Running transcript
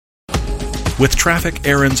With traffic,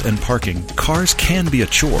 errands, and parking, cars can be a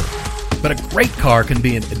chore. But a great car can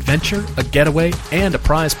be an adventure, a getaway, and a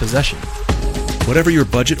prized possession. Whatever your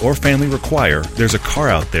budget or family require, there's a car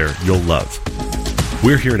out there you'll love.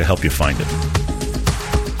 We're here to help you find it.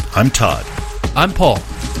 I'm Todd. I'm Paul.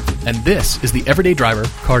 And this is the Everyday Driver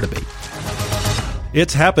Car Debate.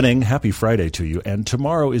 It's happening. Happy Friday to you. And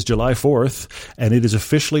tomorrow is July 4th, and it is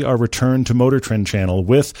officially our return to Motor Trend channel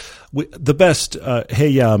with the best Hey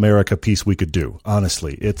Ya America piece we could do,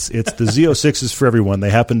 honestly. It's the Z06s for everyone. They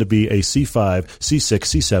happen to be a C5, C6,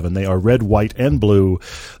 C7. They are red, white, and blue.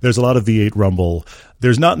 There's a lot of V8 rumble.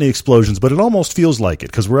 There's not any explosions, but it almost feels like it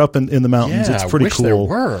because we're up in the mountains. Yeah, it's pretty wish cool. There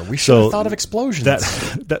were. We should have thought of explosions.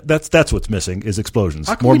 That's what's missing is explosions.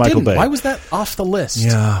 How come More we Michael didn't? Bay. Why was that off the list?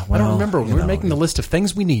 Yeah, well, I don't remember. We were making the list of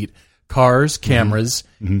things we need: cars, cameras,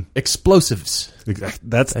 explosives.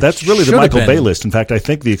 That's really the Michael Bay list. In fact, I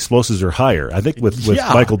think the explosives are higher. I think with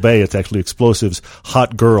Michael Bay, it's actually explosives,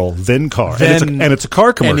 hot girl, then car. And it's a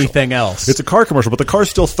car commercial. Anything else. It's a car commercial, but the car's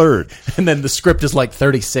still third. And then the script is like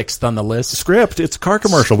 36th on the list. It's a car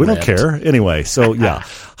commercial. We don't care. Anyway, so yeah.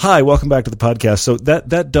 Hi, welcome back to the podcast. So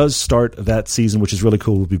that does start that season, which is really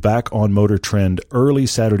cool. We'll be back on Motor Trend early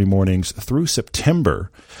Saturday mornings through September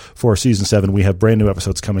for season 7. We have brand new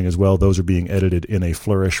episodes coming as well. Those are being edited in a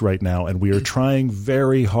flourish right now, and we are trying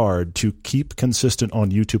very hard to keep consistent on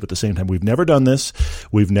YouTube at the same time. We've never done this.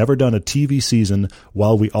 We've never done a TV season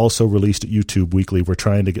while we also released YouTube weekly. We're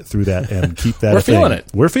trying to get through that and keep that a thing.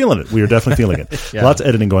 We're feeling it. We are definitely feeling it. Yeah. Lots of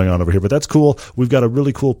editing going on over here, but that's cool. We've got a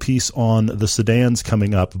really cool piece on the sedans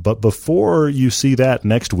coming up. But before you see that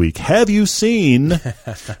next week, have you seen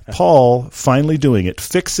Paul finally doing it,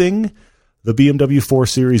 fixing the BMW 4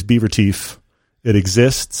 Series beaver teeth? It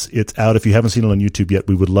exists. It's out. If you haven't seen it on YouTube yet,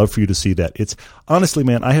 we would love for you to see that. It's honestly,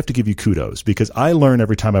 man, I have to give you kudos because I learn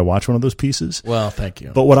every time I watch one of those pieces. Well, thank you.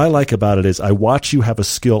 But what I like about it is I watch you have a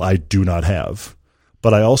skill I do not have,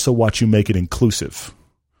 but I also watch you make it inclusive.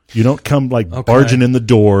 You don't come barging in the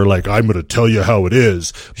door like, I'm going to tell you how it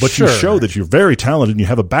is. But you show that you're very talented and you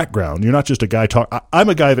have a background. You're not just a guy I'm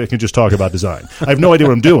a guy that can just talk about design. I have no idea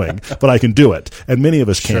what I'm doing, but I can do it. And many of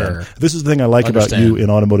us can. This is the thing I like about you in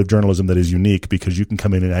automotive journalism that is unique because you can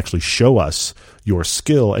come in and actually show us your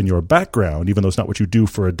skill and your background, even though it's not what you do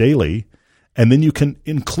for a daily. And then you can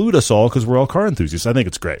include us all because we're all car enthusiasts. I think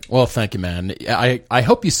it's great. Well, thank you, man. I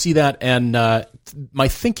hope you see that. And my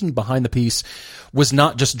thinking behind the piece was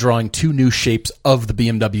not just drawing two new shapes of the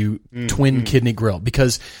BMW twin kidney grille,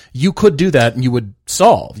 because you could do that and you would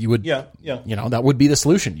solve. You would, that would be the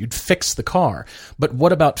solution. You'd fix the car. But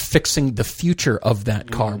what about fixing the future of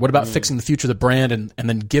that car? What about fixing the future of the brand and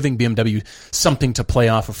then giving BMW something to play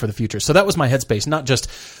off of for the future? So that was my headspace, not just,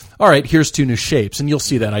 all right, here's two new shapes. And you'll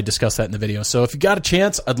see that. I discussed that in the video. So if you got a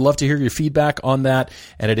chance, I'd love to hear your feedback on that.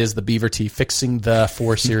 And it is the beaver teeth, fixing the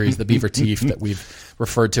 4 Series, the beaver teeth that we've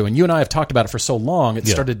referred to. And you and I have talked about it for so long, it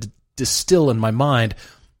started to distill in my mind,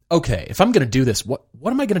 okay, if I'm going to do this, what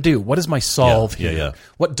am I going to do? What is my solve here?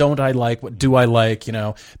 What don't I like? What do I like?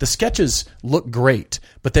 The sketches look great,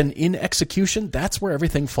 but then in execution, that's where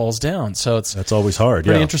everything falls down. So that's always hard.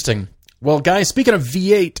 Pretty interesting. Well, guys, speaking of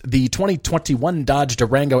V8, the 2021 Dodge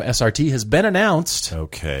Durango SRT has been announced.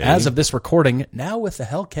 Okay. As of this recording, now with the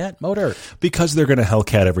Hellcat motor. Because they're going to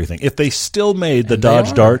Hellcat everything. If they still made the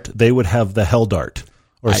Dodge Dart, they would have the Hell Dart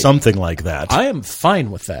or something like that. I am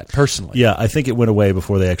fine with that, personally. Yeah, I think it went away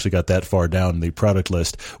before they actually got that far down the product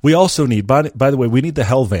list. We also need, by the way, we need the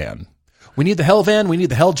Hell Van. We need the Hell Van. We need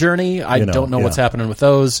the Hell Journey. I don't know what's happening with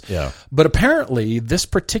those. Yeah. But apparently, this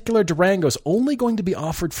particular Durango is only going to be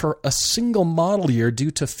offered for a single model year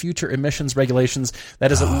due to future emissions regulations.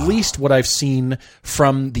 That is at least what I've seen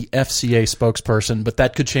from the FCA spokesperson, but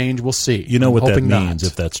that could change. We'll see. You know what that means,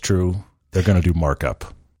 if that's true? They're going to do markup.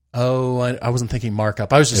 Oh, I wasn't thinking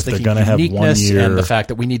markup. I was just thinking uniqueness and the fact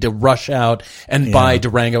that we need to rush out and buy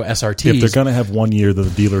Durango SRTs. If they're going to have 1 year, the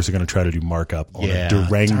dealers are going to try to do markup on a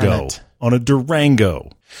Durango. On a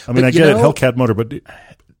Durango. I mean, I get it, Hellcat motor, but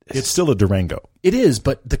it's still a Durango. It is,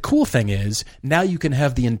 but the cool thing is now you can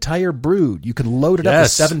have the entire brood. You can load it up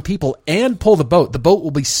with 7 people and pull the boat. The boat will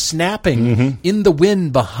be snapping in the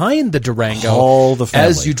wind behind the Durango haul the family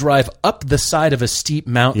as you drive up the side of a steep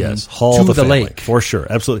mountain haul to the lake. For sure,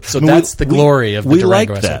 absolutely. So that's the glory of the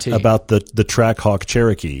Durango SRT. We liked that about the Trackhawk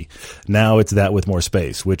Cherokee. Now it's that with more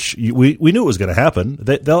space, which we knew it was going to happen.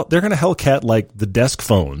 They're going to Hellcat like the desk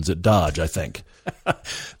phones at Dodge, I think.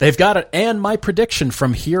 They've got it. And my prediction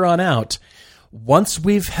from here on out, once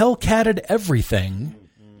we've Hellcatted everything,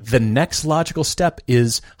 The next logical step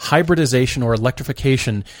is hybridization or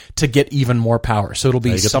electrification to get even more power. So it'll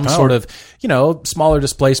be some sort of, smaller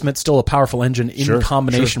displacement, still a powerful engine in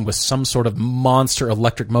combination with some sort of monster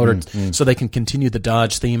electric motor so they can continue the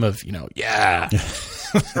Dodge theme of, yeah.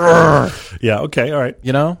 Yeah, okay, all right.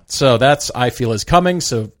 So that's, I feel, is coming.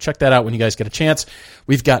 So check that out when you guys get a chance.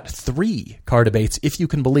 We've got 3 car debates, if you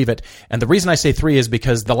can believe it. And the reason I say 3 is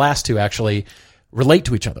because the last 2 actually relate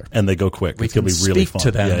to each other. And they go quick. We can be really speak fun.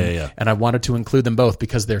 to them. Yeah. And I wanted to include them both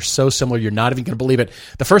because they're so similar, you're not even going to believe it.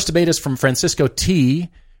 The first debate is from Francisco T.,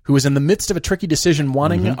 who is in the midst of a tricky decision,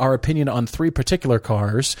 wanting our opinion on 3 particular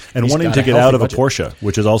cars. And wanting to get out of a Porsche,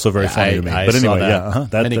 which is also very funny to me. But anyway,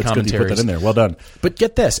 that's good you put that in there. Well done. But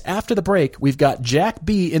get this. After the break, we've got Jack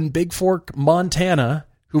B. in Big Fork, Montana,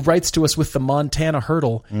 who writes to us with the Montana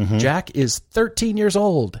Hurdle. Jack is 13 years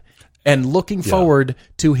old and looking forward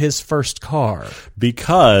to his first car.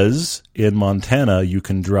 Because in Montana, you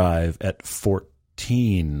can drive at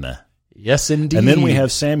 14. Yes, indeed. And then we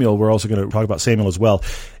have Samuel. We're also going to talk about Samuel as well.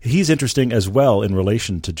 He's interesting as well in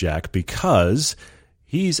relation to Jack because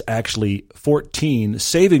he's actually 14,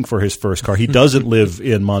 saving for his first car. He doesn't live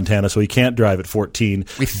in Montana, so he can't drive at 14.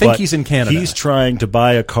 We think he's in Canada. He's trying to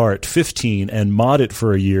buy a car at 15 and mod it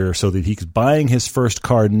for a year so that he's buying his first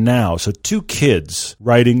car now. So 2 kids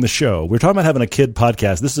writing the show. We're talking about having a kid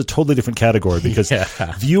podcast. This is a totally different category because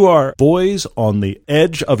you are boys on the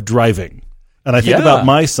edge of driving. And I think about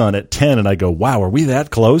my son at 10 and I go, wow, are we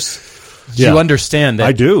that close? You understand that?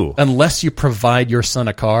 I do. Unless you provide your son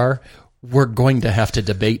a car, we're going to have to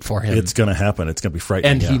debate for him. It's going to happen. It's going to be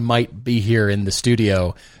frightening. And he might be here in the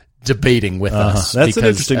studio debating with us. That's an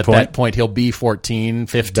interesting point. At that point, he'll be 14,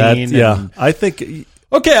 15. I think...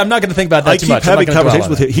 Okay, I'm not going to think about that too much. I keep having conversations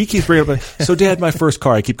with him. He keeps bringing up, so Dad, my first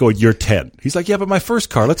car. I keep going, you're 10. He's like, yeah, but my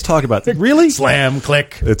first car. Let's talk about it. Really? Slam,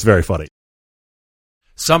 click. It's very funny.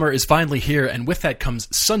 Summer is finally here, and with that comes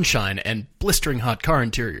sunshine and blistering hot car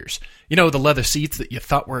interiors. The leather seats that you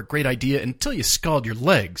thought were a great idea until you scald your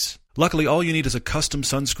legs. Luckily, all you need is a custom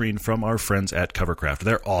sunscreen from our friends at Covercraft.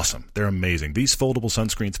 They're awesome. They're amazing. These foldable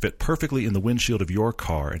sunscreens fit perfectly in the windshield of your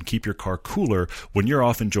car and keep your car cooler when you're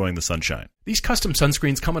off enjoying the sunshine. These custom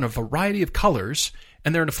sunscreens come in a variety of colors,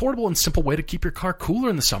 and they're an affordable and simple way to keep your car cooler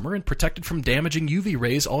in the summer and protected from damaging UV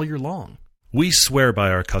rays all year long. We swear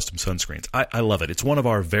by our custom sunscreens. I love it. It's one of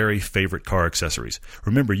our very favorite car accessories.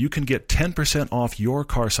 Remember, you can get 10% off your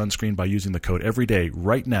car sunscreen by using the code EVERYDAY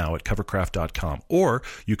right now at covercraft.com, or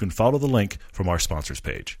you can follow the link from our sponsors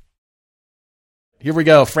page. Here we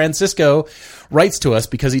go. Francisco writes to us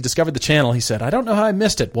because he discovered the channel. He said, I don't know how I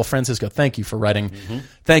missed it. Well, Francisco, thank you for writing.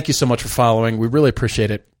 Thank you so much for following. We really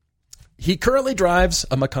appreciate it. He currently drives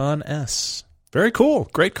a Macan S. Very cool.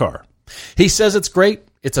 Great car. He says it's great.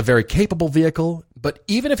 It's a very capable vehicle, but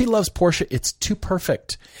even if he loves Porsche, it's too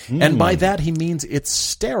perfect. And by that, he means it's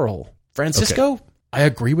sterile. Francisco, I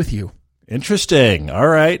agree with you. Interesting. All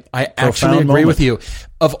right. I actually agree with you.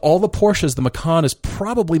 Of all the Porsches, the Macan is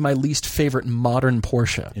probably my least favorite modern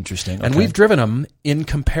Porsche. Interesting. Okay. And we've driven them in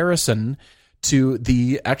comparison to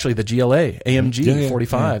the GLA AMG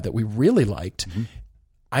 45 that we really liked.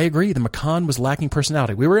 I agree. The Macan was lacking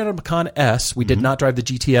personality. We were in a Macan S. We did not drive the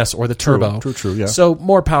GTS or the Turbo. True, yeah. So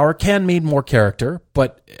more power can mean more character,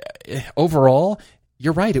 but overall,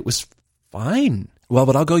 you're right. It was fine. Well,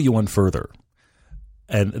 but I'll go you one further.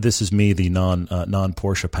 And this is me, the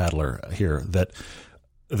non-Porsche paddler here, that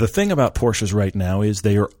the thing about Porsches right now is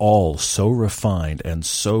they are all so refined and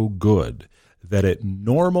so good that at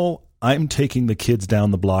normal, I'm taking the kids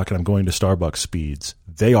down the block and I'm going to Starbucks speeds,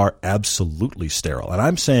 they are absolutely sterile. And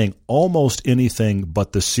I'm saying almost anything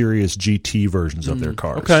but the serious GT versions of their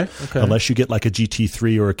cars. Okay. Unless you get like a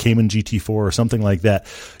GT3 or a Cayman GT4 or something like that.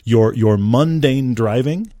 Your mundane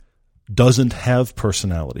driving doesn't have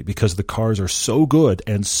personality because the cars are so good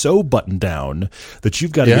and so buttoned down that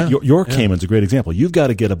you've got to get your Cayman's a great example. You've got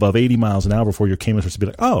to get above 80 miles an hour before your Cayman starts to be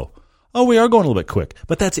like, oh, we are going a little bit quick.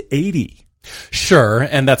 But that's 80. Sure,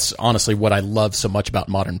 and that's honestly what I love so much about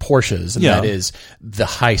modern Porsches, and that is the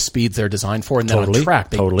high speeds they're designed for, and then on track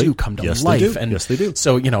they do come to life. Yes, they do.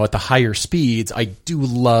 So, at the higher speeds, I do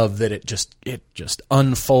love that it just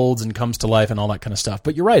unfolds and comes to life and all that kind of stuff.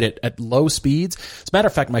 But you're right, at low speeds, as a matter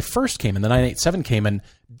of fact, my first Cayman, the 987 Cayman,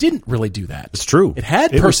 didn't really do that. It's true. It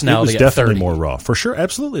had personality. It was definitely at 30. more raw, for sure.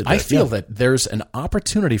 Absolutely. I feel that there's an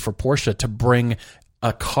opportunity for Porsche to bring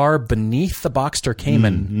a car beneath the Boxster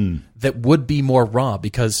Cayman that would be more raw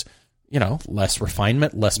because, less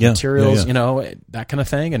refinement, less materials, that kind of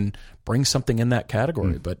thing, and bring something in that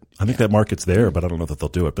category. But I think that market's there, but I don't know that they'll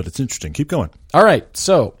do it. But it's interesting. Keep going. All right.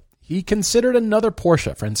 So he considered another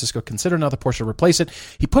Porsche. Francisco considered another Porsche to replace it.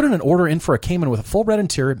 He put in an order in for a Cayman with a full red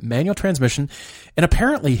interior, manual transmission, and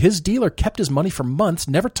apparently his dealer kept his money for months,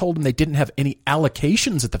 never told him they didn't have any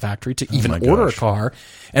allocations at the factory to even order a car,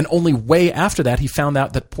 and only way after that he found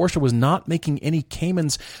out that Porsche was not making any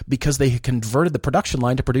Caymans because they had converted the production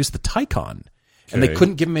line to produce the Taycan. And they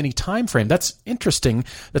couldn't give him any time frame. That's interesting.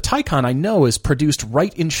 The Taycan, I know, is produced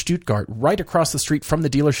right in Stuttgart, right across the street from the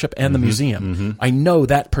dealership and the museum. I know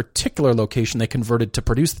that particular location they converted to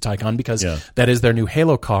produce the Taycan because that is their new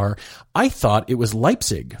Halo car. I thought it was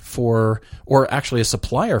Leipzig or actually a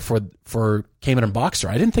supplier for Cayman and Boxster.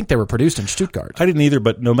 I didn't think they were produced in Stuttgart. I didn't either,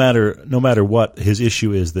 but no matter what, his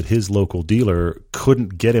issue is that his local dealer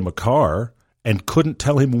couldn't get him a car and couldn't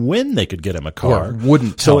tell him when they could get him a car. Or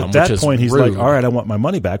wouldn't tell him, so at that which is point, he's rude. like, all right, I want my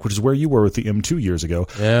money back, which is where you were with the M2 years ago.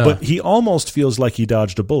 Yeah. But he almost feels like he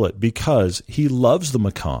dodged a bullet because he loves the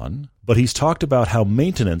Macan, but he's talked about how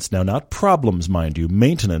maintenance, now not problems, mind you,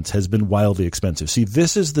 maintenance has been wildly expensive. See,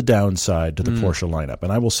 this is the downside to the Porsche lineup.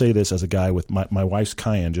 And I will say this as a guy with my wife's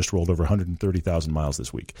Cayenne just rolled over 130,000 miles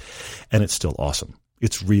this week, and it's still awesome.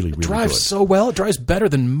 It's really, really good. It drives so well. It drives better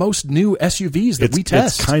than most new SUVs that we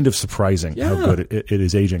test. It's kind of surprising how good it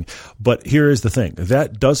is aging. But here is the thing.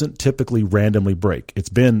 That doesn't typically randomly break. It's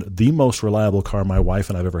been the most reliable car my wife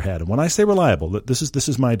and I've ever had. And when I say reliable, this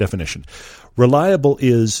is my definition. Reliable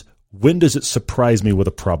is, when does it surprise me with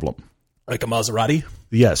a problem? Like a Maserati?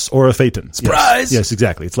 Yes, or a Phaeton. Surprise! Yes,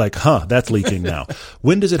 exactly. It's like, that's leaking now.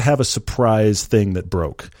 When does it have a surprise thing that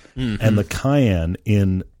broke? And the Cayenne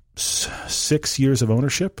in 6 years of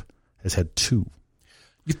ownership has had 2.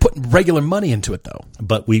 You've put regular money into it, though.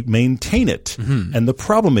 But we maintain it. And the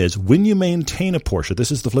problem is, when you maintain a Porsche,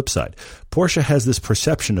 this is the flip side. Porsche has this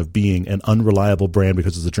perception of being an unreliable brand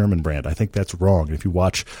because it's a German brand. I think that's wrong. If you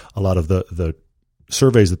watch a lot of the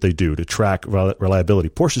surveys that they do to track reliability,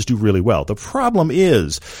 Porsches do really well. The problem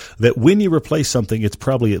is that when you replace something, it's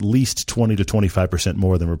probably at least 20 to 25%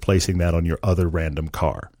 more than replacing that on your other random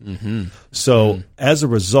car. So as a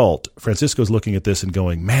result, Francisco's looking at this and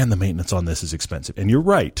going, man, the maintenance on this is expensive. And you're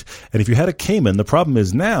right. And if you had a Cayman, the problem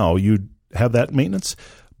is now you'd have that maintenance,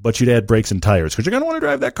 but you'd add brakes and tires because you're going to want to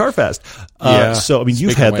drive that car fast. So, I mean,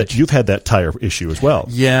 you've had that tire issue as well.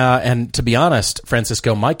 Yeah, and to be honest,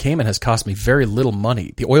 Francisco, my Cayman has cost me very little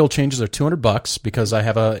money. The oil changes are $200 because I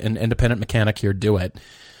have an independent mechanic here do it.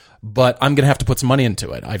 But I'm going to have to put some money into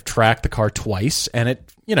it. I've tracked the car twice, and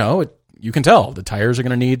you can tell the tires are going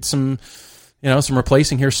to need some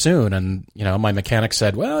replacing here soon. And, my mechanic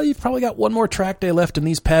said, well, you've probably got one more track day left in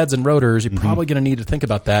these pads and rotors. You're probably going to need to think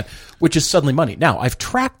about that, which is suddenly money. Now, I've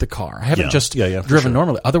tracked the car. I haven't just driven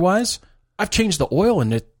normally. Otherwise, I've changed the oil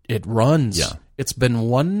and it runs. Yeah. It's been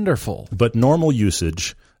wonderful. But normal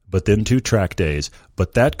usage, but then 2 track days.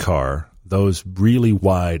 But that car, those really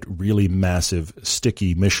wide, really massive,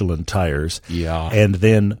 sticky Michelin tires. Yeah. And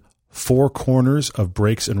then 4 corners of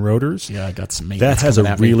brakes and rotors. Yeah, I got some maintenance. That has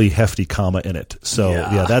a really hefty comma in it. So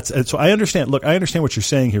so I understand. Look, I understand what you're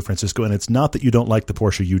saying here, Francisco, and it's not that you don't like the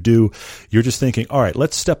Porsche. You do. You're just thinking, all right,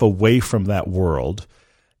 let's step away from that world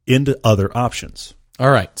into other options. All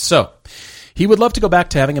right. So he would love to go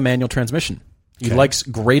back to having a manual transmission. He likes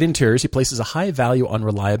great interiors. He places a high value on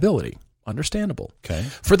reliability. Understandable. Okay.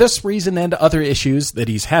 For this reason and other issues that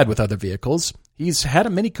he's had with other vehicles, he's had a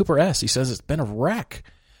Mini Cooper S. He says it's been a wreck.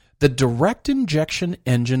 The direct injection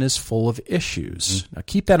engine is full of issues. Now,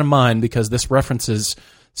 keep that in mind because this references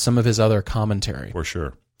some of his other commentary. For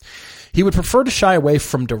sure. He would prefer to shy away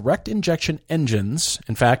from direct injection engines.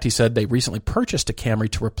 In fact, he said they recently purchased a Camry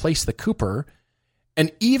to replace the Cooper.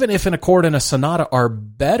 And even if an Accord and a Sonata are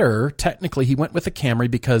better, technically he went with the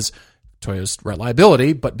Camry because Toyota's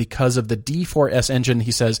reliability, but because of the D4S engine,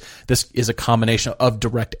 he says this is a combination of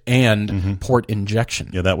direct and port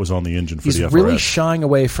injection. Yeah, that was on the engine for He's the FRS. really shying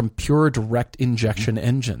away from pure direct injection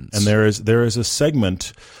engines. And there is a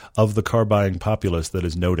segment of the car buying populace that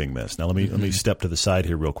is noting this. Now let me step to the side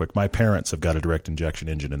here real quick. My parents have got a direct injection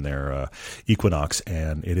engine in their Equinox,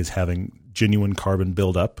 and it is having genuine carbon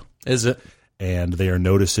buildup. Is it? And they are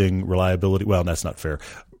noticing reliability. Well, that's not fair.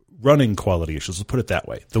 Running quality issues. Let's put it that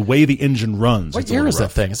way. The way the engine runs. What year is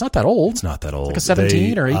that thing? It's not that old. It's not that old. Like a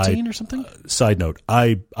 17 or 18 or something? Side note,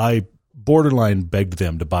 I borderline begged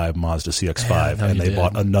them to buy a Mazda CX-5, and they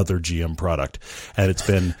bought another GM product. And it's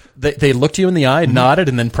been... They looked you in the eye, nodded,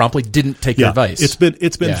 and then promptly didn't take your advice.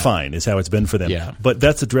 It's been fine, is how it's been for them. Yeah. But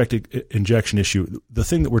that's a direct injection issue. The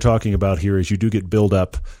thing that we're talking about here is you do get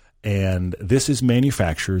buildup, and this is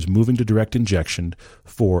manufacturers moving to direct injection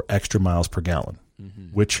for extra miles per gallon.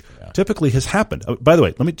 Which typically has happened. By the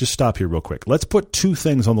way, let me just stop here real quick. Let's put 2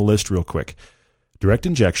 things on the list real quick. Direct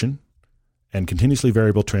injection and continuously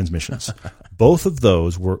variable transmissions. Both of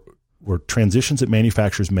those were transitions that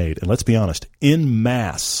manufacturers made, and let's be honest, in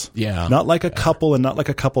mass. Yeah. Not like a couple and not like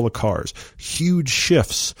a couple of cars. Huge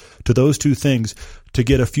shifts to those two things to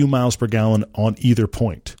get a few miles per gallon on either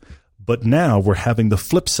point. But now we're having the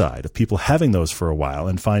flip side of people having those for a while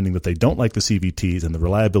and finding that they don't like the CVTs and the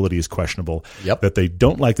reliability is questionable, Yep. that they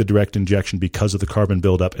don't like the direct injection because of the carbon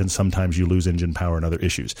buildup, and sometimes you lose engine power and other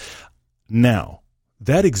issues. Now,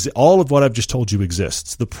 all of what I've just told you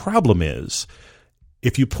exists. The problem is,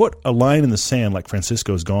 if you put a line in the sand like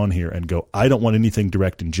Francisco's gone here and go, I don't want anything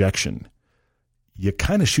direct injection, you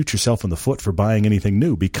kind of shoot yourself in the foot for buying anything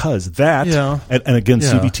new, because that, and again,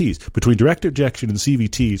 CVTs, between direct injection and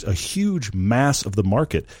CVTs, a huge mass of the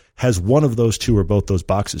market has one of those two or both those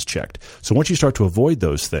boxes checked. So once you start to avoid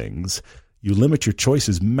those things, you limit your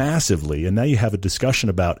choices massively, and now you have a discussion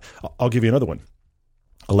about, I'll give you another one,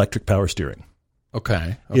 electric power steering.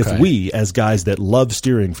 Okay. If we, as guys that love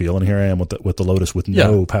steering feel, and here I am with the Lotus with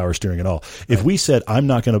no power steering at all, if we said, I'm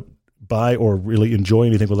not going to buy or really enjoy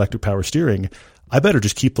anything with electric power steering, I better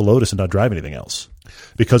just keep the Lotus and not drive anything else,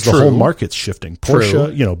 because the whole market's shifting.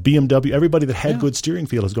 Porsche, BMW, everybody that had good steering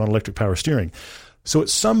feel has gone electric power steering. So at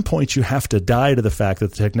some point you have to die to the fact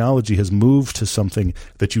that the technology has moved to something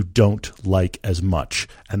that you don't like as much,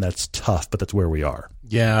 and that's tough, but that's where we are.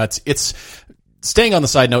 Yeah, it's staying on the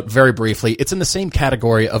side note very briefly, it's in the same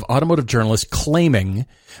category of automotive journalists claiming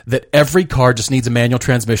that every car just needs a manual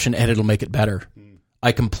transmission and it'll make it better.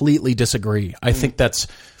 I completely disagree. I think that's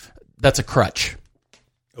a crutch.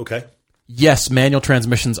 Okay. Yes, manual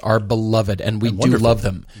transmissions are beloved, and we do love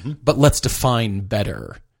them. Mm-hmm. But let's define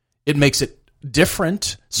better. It makes it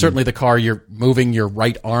different. Certainly the car, you're moving your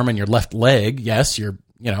right arm and your left leg. Yes, you're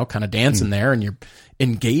kind of dancing there and you're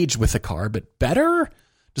engaged with the car. But better?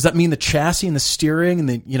 Does that mean the chassis and the steering and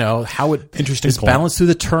the how it is balanced through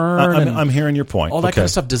the turn? I'm hearing your point. All that kind of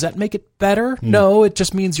stuff. Does that make it better? No, it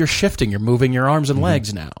just means you're shifting. You're moving your arms and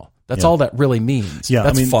legs now. That's all that really means. Yeah,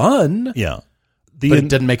 that's fun. Yeah. But it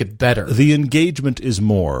didn't make it better. The engagement is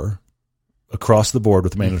more across the board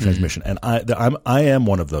with the manual transmission, and I am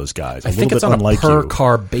one of those guys. I think it's on a per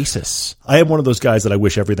car basis. I am one of those guys that I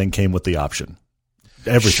wish everything came with the option.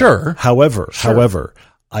 Everything. Sure. However,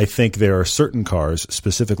 I think there are certain cars,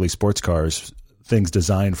 specifically sports cars, things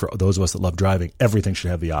designed for those of us that love driving. Everything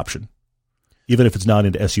should have the option, even if it's not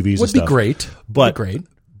into SUVs. Would be great.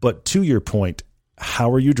 But to your point,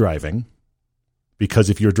 how are you driving?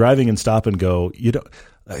 Because if you're driving in stop and go,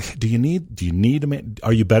 do you need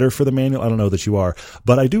are you better for the manual? I don't know that you are,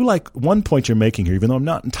 but I do like one point you're making here, even though I'm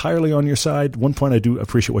not entirely on your side. One point I do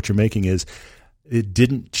appreciate what you're making is it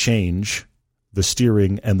didn't change the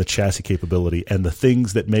steering and the chassis capability, and the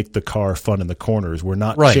things that make the car fun in the corners were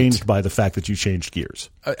not changed by the fact that you changed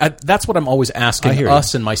gears. That's what I'm always asking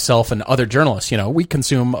us and myself and other journalists. We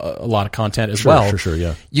consume a lot of content as well. Sure,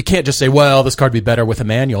 yeah. You can't just say, well, this car would be better with a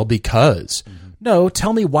manual because... No,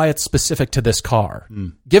 tell me why it's specific to this car.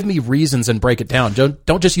 Give me reasons and break it down.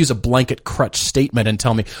 Don't just use a blanket crutch statement and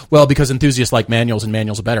tell me, well, because enthusiasts like manuals and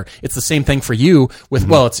manuals are better. It's the same thing for you with,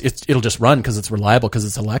 well, it'll just run because it's reliable because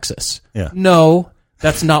it's a Lexus. Yeah. No,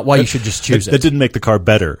 that's not why you should just choose it. That didn't make the car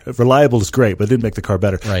better. Reliable is great, but it didn't make the car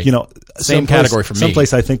better. Right. Same category for me.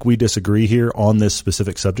 Someplace I think we disagree here on this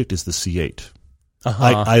specific subject is the C8.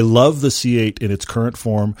 I love the C8 in its current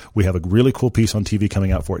form. We have a really cool piece on TV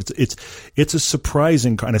coming out for it. It's a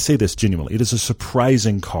surprising car, and I say this genuinely. It is a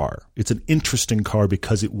surprising car. It's an interesting car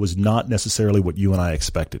because it was not necessarily what you and I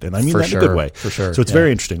expected, and I mean that in a good way. For sure. So it's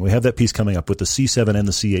very interesting. We have that piece coming up with the C7 and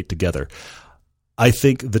the C8 together. I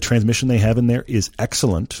think the transmission they have in there is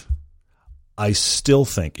excellent. I still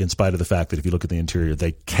think, in spite of the fact that if you look at the interior,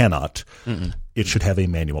 they cannot, it should have a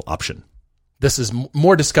manual option. This is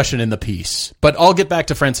more discussion in the piece, but I'll get back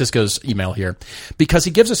to Francisco's email here because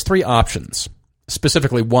he gives us three options,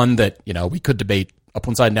 specifically one that, we could debate up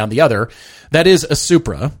one side and down the other. That is a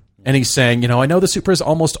Supra. And he's saying, I know the Supra is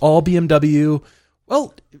almost all BMW.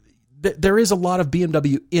 Well, there is a lot of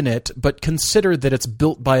BMW in it, but consider that it's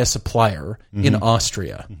built by a supplier in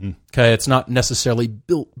Austria. Okay. It's not necessarily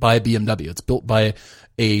built by BMW. It's built by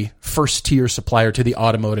a first-tier supplier to the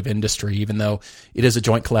automotive industry, even though it is a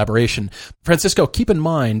joint collaboration. Francisco, keep in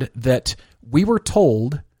mind that we were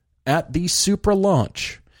told at the Supra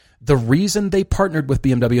launch, the reason they partnered with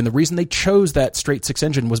BMW and the reason they chose that straight six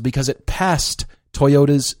engine was because it passed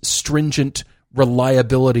Toyota's stringent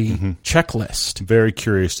reliability checklist. Very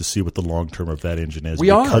curious to see what the long term of that engine is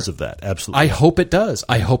because of that. Absolutely. I hope it does.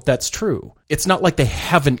 I hope that's true. It's not like they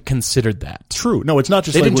haven't considered that. True. No, it's not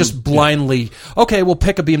just they didn't just blindly, okay, we'll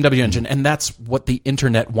pick a BMW engine, and that's what the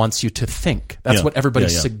internet wants you to think. That's what everybody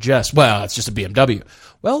suggests. Well, it's just a BMW.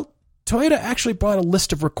 Well, Toyota actually brought a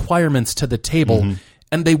list of requirements to the table,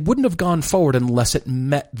 and they wouldn't have gone forward unless it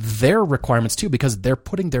met their requirements too, because they're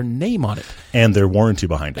putting their name on it. And their warranty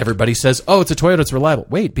behind it. Everybody says, oh, it's a Toyota, it's reliable.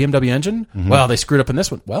 Wait, BMW engine? Well, they screwed up in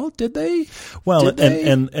this one. Well, did they? Well,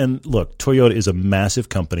 and look, Toyota is a massive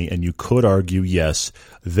company, and you could argue, yes,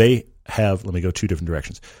 they have, let me go two different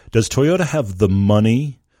directions. Does Toyota have the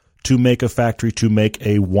money to make a factory to make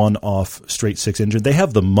a one-off straight six engine? They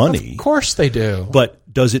have the money. Of course they do. But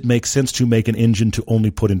does it make sense to make an engine to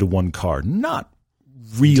only put into one car? Not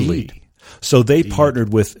really. Indeed. So they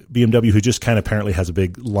partnered with BMW, who just kind of apparently has a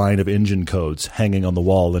big line of engine codes hanging on the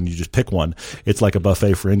wall, and you just pick one. It's like a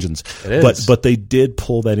buffet for engines. It is. But they did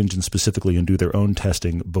pull that engine specifically and do their own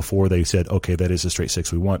testing before they said, okay, that is a straight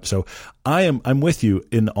six we want. So I'm with you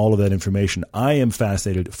in all of that information. I am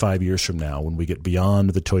fascinated 5 years from now when we get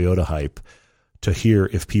beyond the Toyota hype to hear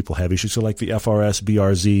if people have issues. So like the FRS,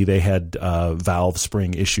 BRZ, they had valve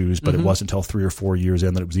spring issues, but it wasn't until 3 or 4 years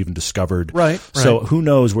in that it was even discovered. Right. So who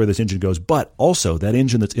knows where this engine goes. But also that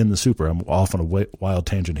engine that's in the Supra, I'm off on a wild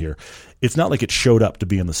tangent here, it's not like it showed up to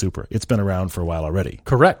be in the Supra. It's been around for a while already.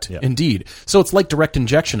 Correct. Yeah. Indeed. So it's like direct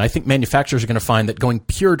injection. I think manufacturers are going to find that going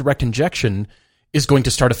pure direct injection is going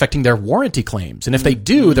to start affecting their warranty claims. And if they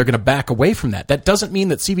do, they're going to back away from that. That doesn't mean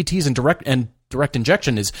that CVTs and direct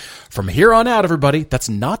injection is from here on out, everybody. That's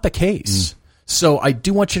not the case. So I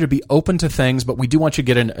do want you to be open to things, but we do want you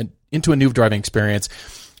to get into a new driving experience.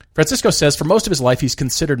 Francisco says for most of his life, he's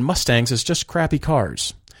considered Mustangs as just crappy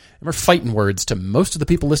cars. And we're fighting words to most of the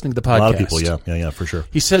people listening to the podcast. A lot of people, yeah, for sure.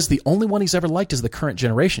 He says the only one he's ever liked is the current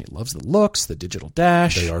generation. He loves the looks, the digital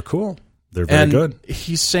dash. They are cool. They're very good.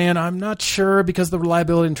 He's saying, I'm not sure because of the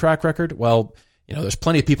reliability and track record. Well, there's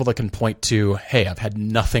plenty of people that can point to, hey, I've had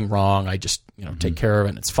nothing wrong. I just, take care of it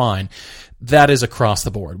and it's fine. That is across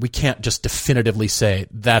the board. We can't just definitively say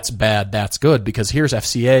that's bad, that's good, because here's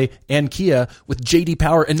FCA and Kia with JD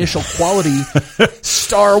Power initial quality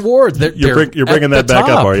star awards. You're bringing that back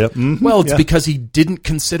up, are you? Mm-hmm. Well, it's because he didn't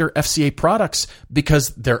consider FCA products because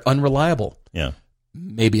they're unreliable. Yeah.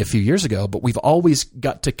 Maybe a few years ago, but we've always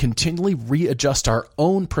got to continually readjust our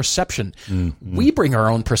own perception. We bring our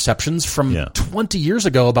own perceptions from 20 years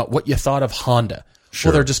ago about what you thought of Honda. Sure.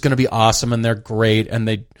 Well, they're just going to be awesome and they're great and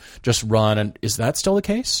they just run. And is that still the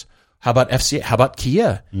case? How about FCA? How about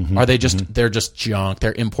Kia? Are they just, they're just junk.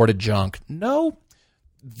 They're imported junk. No,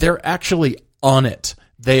 they're actually on it.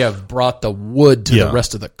 They have brought the wood to the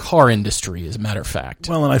rest of the car industry, as a matter of fact.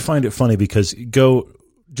 Well, and I find it funny because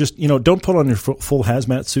don't put on your full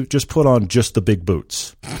hazmat suit. Just put on just the big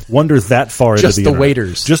boots. Wander that far into the internet.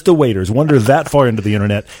 Waders. Just the waders. Wander that far into the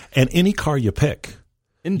internet. And any car you pick,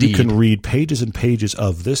 indeed, you can read pages and pages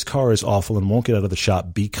of this car is awful and won't get out of the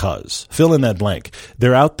shop because. Fill in that blank.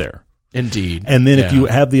 They're out there. Indeed. And then if you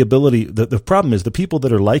have the ability, the problem is the people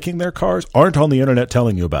that are liking their cars aren't on the internet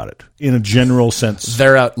telling you about it in a general sense.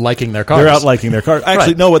 They're out liking their cars. They're out liking their cars.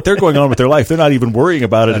 Actually, no, what they're going on with their life, they're not even worrying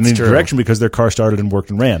about it in any direction because their car started and worked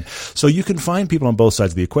and ran. So you can find people on both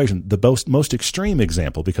sides of the equation. The most extreme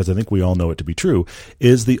example, because I think we all know it to be true,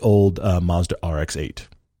 is the old Mazda RX-8.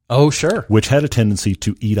 Oh, sure. Which had a tendency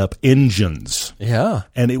to eat up engines. Yeah.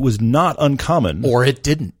 And it was not uncommon. Or it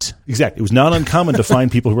didn't. Exactly. It was not uncommon to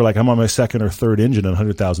find people who were like, I'm on my second or third engine at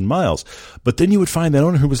 100,000 miles. But then you would find that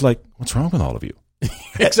owner who was like, what's wrong with all of you?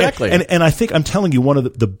 Exactly. And I think I'm telling you one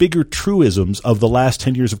of the bigger truisms of the last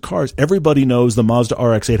 10 years of cars. Everybody knows the Mazda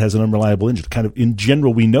RX-8 has an unreliable engine. Kind of in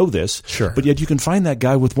general, we know this. Sure. But yet you can find that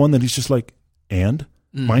guy with one that he's just like,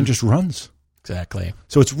 mine just runs. Exactly.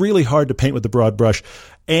 So it's really hard to paint with the broad brush.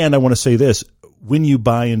 And I want to say this, when you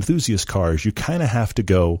buy enthusiast cars, you kind of have to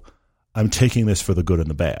go, I'm taking this for the good and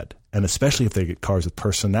the bad. And especially if they get cars with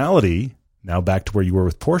personality, now back to where you were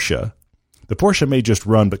with Porsche, the Porsche may just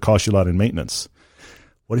run but cost you a lot in maintenance.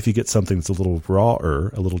 What if you get something that's a little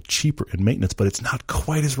rawer, a little cheaper in maintenance, but it's not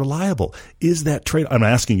quite as reliable? Is that trade? I'm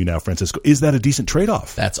asking you now, Francisco, is that a decent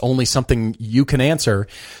trade-off? That's only something you can answer.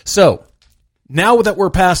 So now that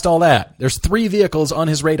we're past all that, there's 3 vehicles on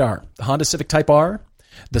his radar. The Honda Civic Type R,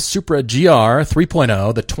 the Supra GR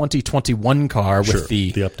 3.0, the 2021 car with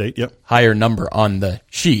the update, higher number on the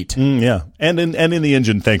sheet. Yeah, and in the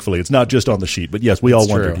engine, thankfully. It's not just on the sheet, but yes, we all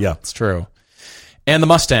wondered. Yeah, it's true. And the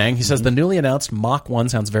Mustang, he says the newly announced Mach-1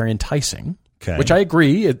 sounds very enticing, which I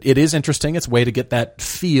agree. It is interesting. It's a way to get that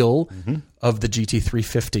feel of the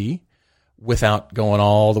GT350 without going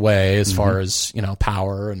all the way as far as,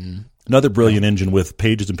 power and... Another brilliant engine with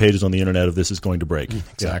pages and pages on the internet of this is going to break.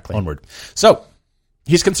 Exactly. Yeah, onward. So,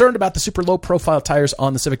 he's concerned about the super low-profile tires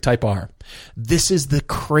on the Civic Type R. This is the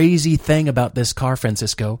crazy thing about this car,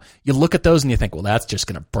 Francisco. You look at those and you think, well, that's just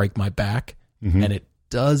going to break my back. And it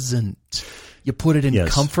doesn't. You put it in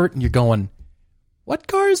Yes. comfort, and you're going, what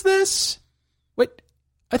car is this? Wait,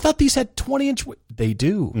 I thought these had 20-inch. They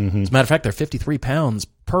do. As a matter of fact, they're 53 pounds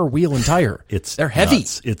per wheel and tire. They're heavy.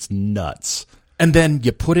 Nuts. It's nuts. And then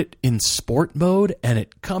you put it in sport mode, and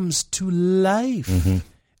it comes to life.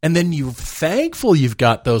 And then you're thankful you've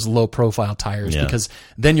got those low-profile tires because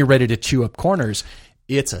then you're ready to chew up corners.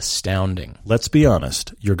 It's astounding. Let's be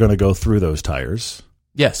honest. You're going to go through those tires.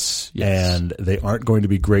 Yes. And they aren't going to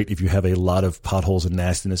be great if you have a lot of potholes and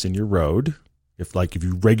nastiness in your road. If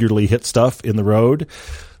you regularly hit stuff in the road,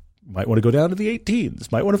 might want to go down to the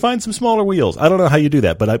 18s. Might want to find some smaller wheels. I don't know how you do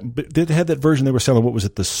that, but they had that version they were selling. What was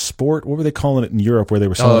it? The Sport? What were they calling it in Europe? Where they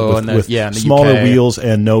were selling it with in the smaller UK. wheels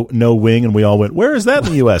and no wing. And we all went, where is that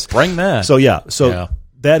in the U.S.? Bring that. So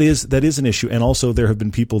that is an issue. And also there have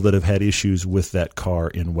been people that have had issues with that car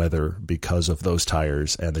in weather because of those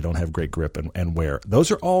tires, and they don't have great grip and wear.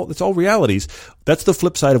 It's all realities. That's the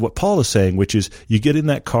flip side of what Paul is saying, which is you get in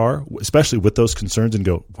that car, especially with those concerns, and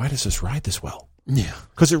go, why does this ride this well? Yeah.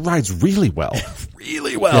 Because it rides really well.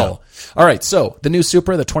 Really well. Yeah. All right, so the new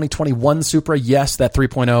Supra, the 2021 Supra, yes, that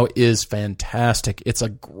 3.0 is fantastic. It's a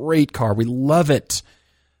great car. We love it.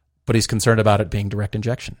 But he's concerned about it being direct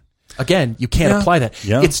injection. Again, you can't apply that.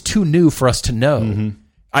 Yeah. It's too new for us to know.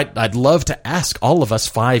 I'd love to ask all of us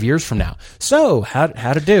 5 years from now. So, how'd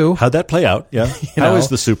that play out? Yeah. How is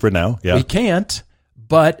the Supra now? Yeah. We can't.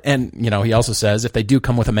 But, and, he also says if they do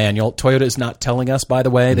come with a manual, Toyota is not telling us, by the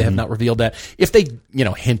way. They have not revealed that. If they,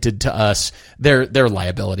 hinted to us, their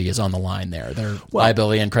liability is on the line there. Their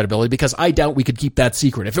liability and credibility, because I doubt we could keep that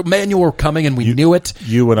secret. If a manual were coming and we knew it,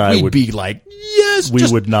 you and I we'd be like, yes. We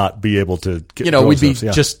would not be able to get we'd be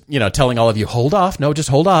just, telling all of you, hold off. No, just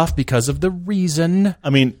hold off because of the reason. I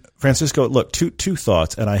mean, Francisco, look, two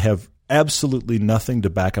thoughts, and I have absolutely nothing to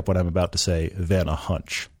back up what I'm about to say than a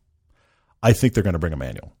hunch. I think they're going to bring a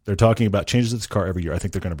manual. They're talking about changes to this car every year. I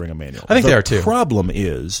think they're going to bring a manual. I think they are too. The problem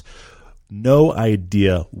is no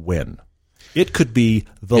idea when. It could be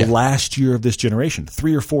the last year of this generation,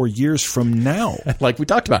 3 or 4 years from now. Like we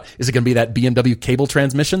talked about. Is it going to be that BMW cable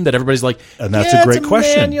transmission that everybody's like, and that's a great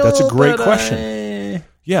question. Manual, that's a great question.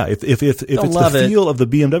 Yeah, if it's the feel of the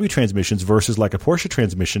BMW transmissions versus like a Porsche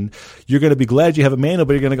transmission, you're going to be glad you have a manual,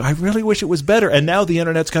 but you're going to go, I really wish it was better. And now the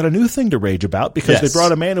internet's got a new thing to rage about because they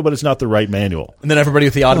brought a manual, but it's not the right manual. And then everybody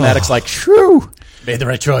with the automatics like, shoo, made the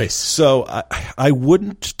right choice. So I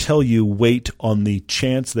wouldn't tell you wait on the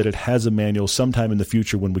chance that it has a manual sometime in the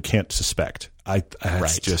future when we can't suspect.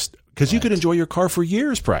 Just because you could enjoy your car for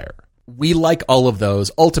years prior. We like all of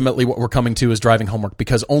those. Ultimately, what we're coming to is driving homework,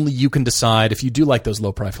 because only you can decide if you do like those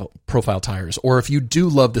low profile tires, or if you do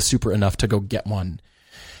love the Supra enough to go get one.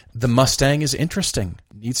 The Mustang is interesting.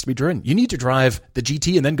 It needs to be driven. You need to drive the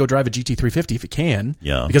GT and then go drive a GT350 if you can.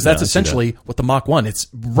 Yeah, because that's essentially what the Mach 1. It's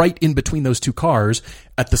right in between those two cars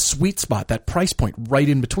at the sweet spot, that price point right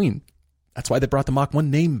in between. That's why they brought the Mach 1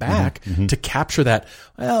 name back, to capture that.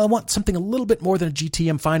 Well, I want something a little bit more than a GT.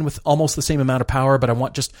 I'm fine with almost the same amount of power, but I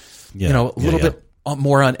want just a little bit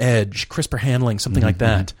more on edge, crisper handling, something like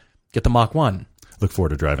that. Get the Mach 1. Look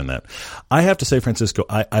forward to driving that. I have to say, Francisco,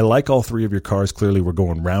 I like all three of your cars. Clearly, we're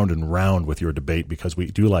going round and round with your debate because we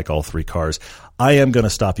do like all three cars. I am going to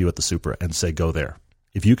stop you at the Supra and say go there.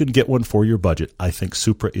 If you can get one for your budget, I think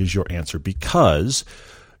Supra is your answer, because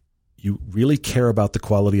you really care about the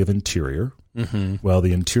quality of interior. Well,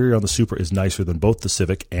 the interior on the Supra is nicer than both the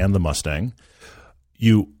Civic and the Mustang.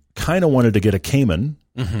 You kind of wanted to get a Cayman.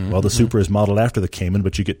 Well, the Supra is modeled after the Cayman,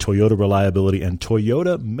 but you get Toyota reliability and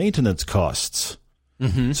Toyota maintenance costs.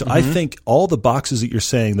 So I think all the boxes that you're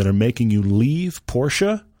saying that are making you leave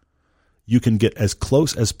Porsche, you can get as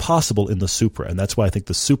close as possible in the Supra, and that's why I think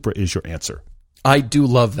the Supra is your answer. I do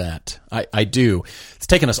love that. I do. It's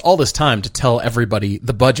taken us all this time to tell everybody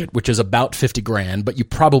the budget, which is about $50,000, but you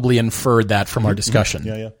probably inferred that from our discussion.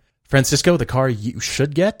 Yeah. Francisco, the car you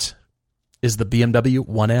should get is the BMW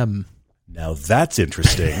 1M. Now that's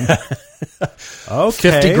interesting. Okay.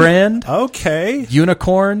 $50,000. Okay.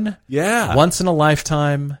 Unicorn. Yeah. Once in a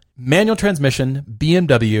lifetime. Manual transmission.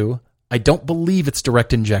 BMW. I don't believe it's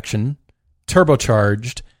direct injection.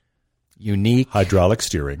 Turbocharged. Unique. Hydraulic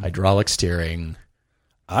steering. I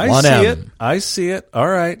see it. All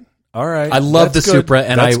right. I love the Supra,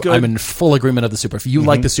 and I'm in full agreement of the Supra. If you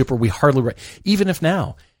like the Supra, we hardly... Even if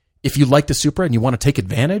now, if you like the Supra and you want to take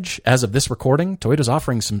advantage, as of this recording, Toyota's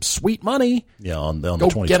offering some sweet money. Yeah, on the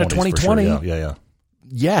 2020. Get a 2020. Sure. Yeah.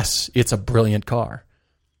 Yes, it's a brilliant car.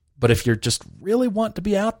 But if you just really want to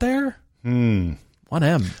be out there,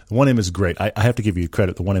 1M. The 1M is great. I have to give you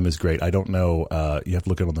credit. The 1M is great. I don't know. You have to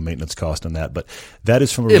look at on the maintenance cost on that, but that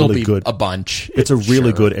is from a really good. A bunch. It's a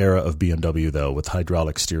really good era of BMW though, with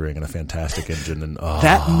hydraulic steering and a fantastic engine. And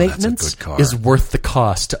that maintenance that's a good car. is worth the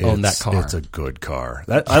cost to own that car. It's a good car.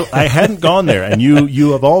 I hadn't gone there, and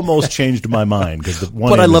you have almost changed my mind because the 1M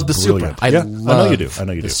But I love the brilliant. Supra. I know you do. I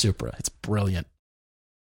know you do. The Supra. It's brilliant.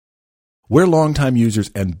 We're longtime users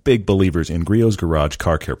and big believers in Griot's Garage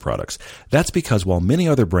car care products. That's because while many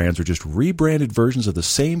other brands are just rebranded versions of the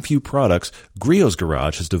same few products, Griot's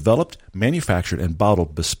Garage has developed, manufactured, and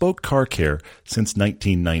bottled bespoke car care since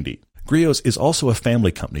 1990. Griot's is also a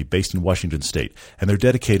family company based in Washington State, and they're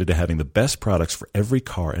dedicated to having the best products for every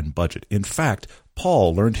car and budget. In fact,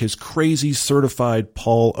 Paul learned his crazy certified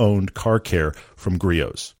Paul-owned car care from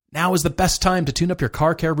Griot's. Now is the best time to tune up your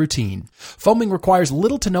car care routine. Foaming requires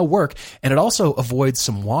little to no work, and it also avoids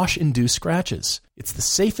some wash-induced scratches. It's the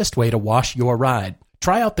safest way to wash your ride.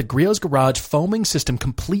 Try out the Griot's Garage Foaming System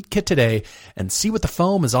Complete Kit today and see what the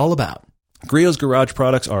foam is all about. Griot's Garage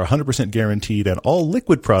products are 100% guaranteed, and all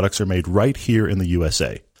liquid products are made right here in the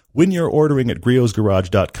USA. When you're ordering at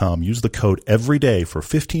griotsgarage.com, use the code EVERYDAY for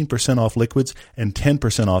 15% off liquids and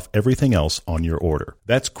 10% off everything else on your order.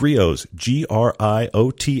 That's Griot's,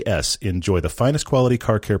 Griots. Enjoy the finest quality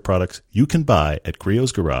car care products you can buy at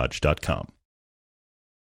griotsgarage.com.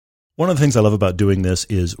 One of the things I love about doing this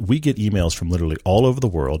is we get emails from literally all over the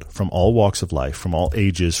world, from all walks of life, from all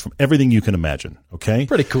ages, from everything you can imagine, okay?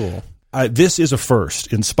 Pretty cool. This is a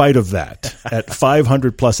first, in spite of that. At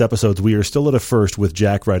 500 plus episodes, we are still at a first with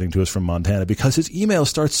Jack writing to us from Montana because his email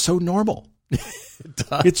starts so normal.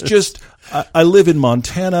 It's just, I live in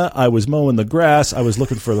Montana. I was mowing the grass. I was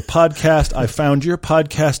looking for the podcast. I found your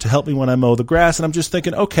podcast to help me when I mow the grass. And I'm just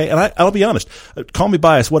thinking, okay, and I'll be honest, call me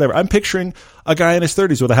biased, whatever. I'm picturing a guy in his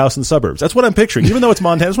 30s with a house in the suburbs. That's what I'm picturing. Even though it's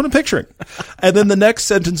Montana, that's what I'm picturing. And then the next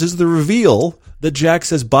sentence is the reveal that Jack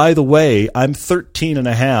says, by the way, I'm 13 and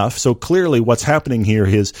a half. So clearly what's happening here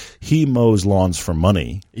is he mows lawns for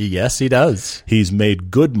money. Yes, he does. He's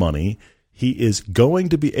made good money. He is going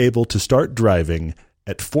to be able to start driving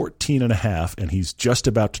at 14 and a half, and he's just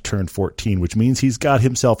about to turn 14, which means he's got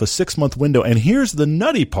himself a 6-month window. And here's the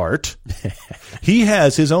nutty part. He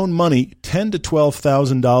has his own money, $10,000 to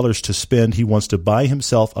 $12,000 to spend. He wants to buy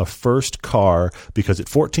himself a first car because at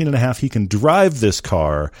 14 and a half, he can drive this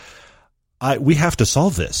car. We have to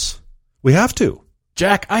solve this. We have to.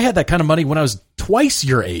 Jack, I had that kind of money when I was twice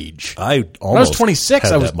your age. When I was 26,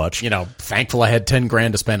 had I was that much. Thankful I had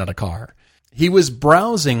 $10,000 to spend on a car. He was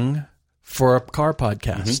browsing for a car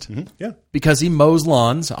podcast because he mows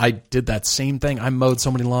lawns. I did that same thing. I mowed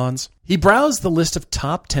so many lawns. He browsed the list of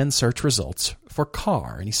top 10 search results for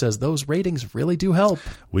car, and he says those ratings really do help.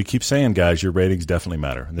 We keep saying, guys, your ratings definitely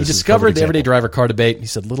matter. He discovered the Everyday Driver car debate, and he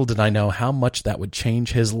said, little did I know how much that would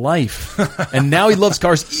change his life. And now he loves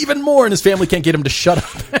cars even more, and his family can't get him to shut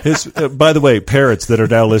up. By the way, parents that are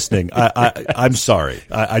now listening, I'm sorry.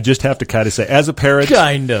 I just have to kind of say, as a parent,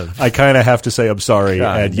 I kind of have to say I'm sorry,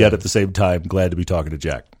 and yet at the same time, glad to be talking to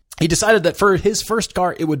Jack. He decided that for his first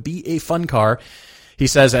car, it would be a fun car. He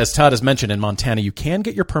says, as Todd has mentioned, in Montana, you can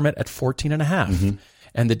get your permit at 14 and a half,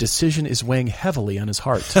 and the decision is weighing heavily on his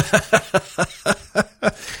heart.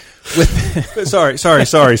 Sorry.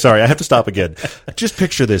 I have to stop again. Just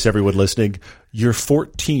picture this, everyone listening. You're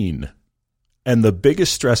 14, and the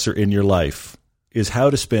biggest stressor in your life is how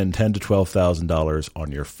to spend $10,000 to $12,000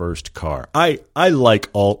 on your first car. I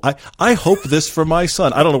hope this for my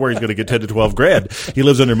son. I don't know where he's going to get 10 to 12 grand. He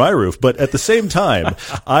lives under my roof, but at the same time,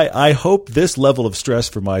 I hope this level of stress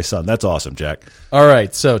for my son. That's awesome, Jack. All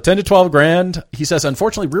right, so 10 to 12 grand. He says,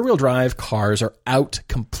 unfortunately, rear-wheel drive cars are out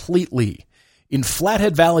completely. In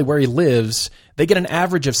Flathead Valley, where he lives, they get an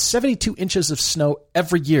average of 72 inches of snow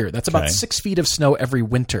every year. That's about 6 feet of snow every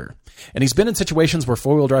winter. And he's been in situations where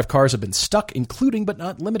four-wheel drive cars have been stuck, including but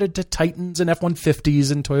not limited to Titans and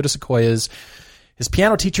F-150s and Toyota Sequoias. His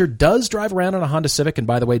piano teacher does drive around on a Honda Civic. And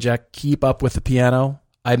by the way, Jack, keep up with the piano.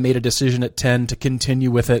 I made a decision at 10 to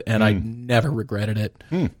continue with it, and I never regretted it.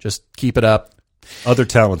 Just keep it up. Other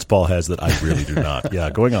talents Paul has that I really do not. Yeah,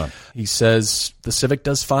 going on. He says the Civic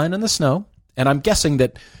does fine in the snow. And I'm guessing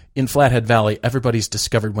that in Flathead Valley, everybody's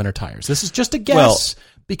discovered winter tires. This is just a guess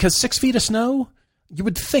because 6 feet of snow, you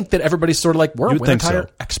would think that everybody's sort of like, we're winter tire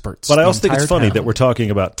experts. But I also think it's funny that we're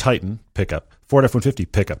talking about Titan pickup, Ford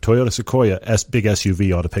F-150 pickup, Toyota Sequoia, big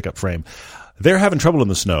SUV on a pickup frame. They're having trouble in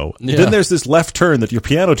the snow. Yeah. Then there's this left turn that your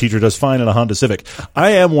piano teacher does fine in a Honda Civic. I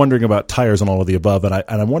am wondering about tires and all of the above, and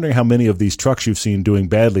I'm wondering how many of these trucks you've seen doing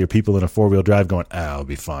badly are people in a four-wheel drive going, I'll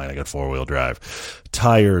be fine, I got four-wheel drive.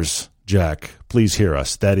 Tires. Jack, please hear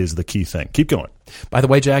us. That is the key thing. Keep going. By the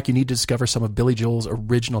way, Jack, you need to discover some of Billy Joel's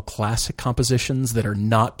original classic compositions that are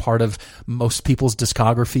not part of most people's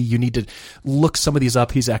discography. You need to look some of these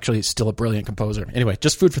up. He's actually still a brilliant composer. Anyway,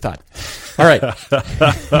 just food for thought. All right.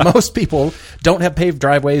 Most people don't have paved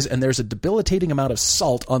driveways, and there's a debilitating amount of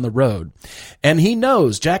salt on the road. And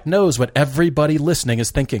Jack knows what everybody listening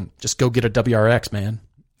is thinking. Just go get a WRX, man.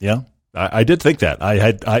 Yeah. I did think that.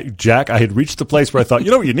 Jack, I had reached the place where I thought,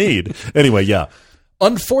 you know what you need? Anyway, yeah.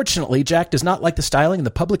 Unfortunately, Jack does not like the styling, and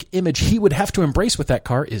the public image he would have to embrace with that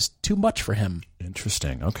car is too much for him.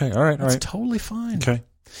 Interesting. Okay. All right. That's totally fine. Okay.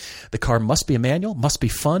 The car must be a manual, must be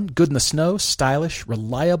fun, good in the snow, stylish,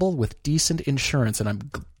 reliable, with decent insurance.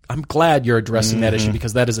 And I'm glad you're addressing that issue,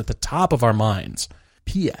 because that is at the top of our minds.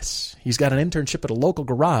 P.S. He's got an internship at a local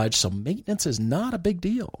garage, so maintenance is not a big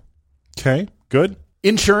deal. Okay. Good.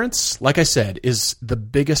 Insurance, like I said, is the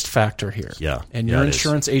biggest factor here. Yeah. And your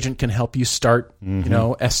insurance agent can help you start,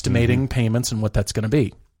 estimating payments and what that's going to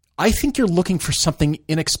be. I think you're looking for something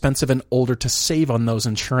inexpensive and older to save on those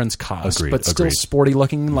insurance costs, but still sporty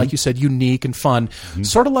looking, like you said, unique and fun,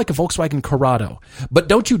 sort of like a Volkswagen Corrado. But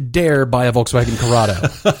don't you dare buy a Volkswagen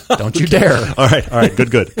Corrado. Don't you dare. All right.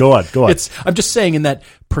 Good. Go on. I'm just saying, in that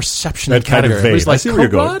perception that category. Kind of like,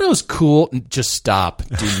 Corrado's cool. Just stop.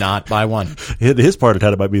 Do not buy one. His part of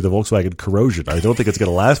it might be the Volkswagen Corrosion. I don't think it's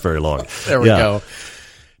going to last very long. There we go.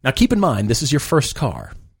 Now, keep in mind, this is your first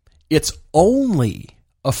car. It's only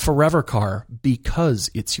a forever car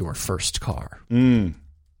because it's your first car.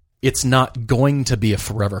 It's not going to be a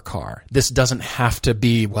forever car. This doesn't have to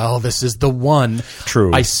be, this is the one.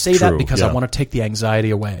 True. I say that because I want to take the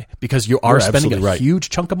anxiety away, because you are spending a huge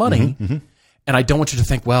chunk of money. And I don't want you to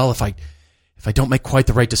think, if I don't make quite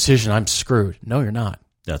the right decision, I'm screwed. No, you're not.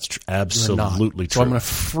 That's absolutely true. So I'm going to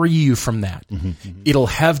free you from that. It'll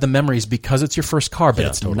have the memories because it's your first car, but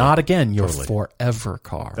it's not, again, your forever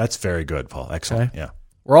car. That's very good, Paul. Excellent. Okay? Yeah.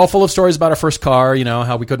 We're all full of stories about our first car,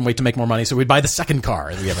 how we couldn't wait to make more money, so we'd buy the second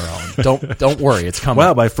car that we ever owned. Don't worry, it's coming.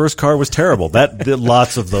 Wow, my first car was terrible. That did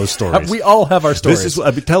lots of those stories. We all have our stories.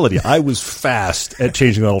 I'm telling you, I was fast at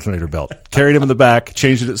changing the alternator belt. Carried him in the back,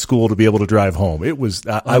 changed it at school to be able to drive home. I was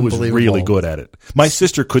really good at it. My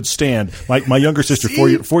sister could stand, my younger sister,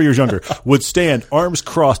 4 years younger, would stand arms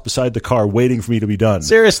crossed beside the car waiting for me to be done.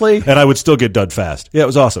 Seriously? And I would still get done fast. Yeah, it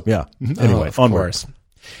was awesome. Yeah. Anyway, onward.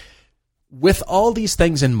 With all these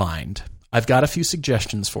things in mind, I've got a few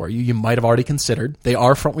suggestions for you. You might have already considered. They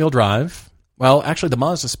are front-wheel drive. Well, actually, the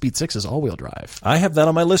Mazda Speed 6 is all-wheel drive. I have that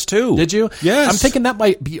on my list, too. Did you? Yes. I'm thinking that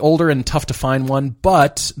might be older and tough to find one,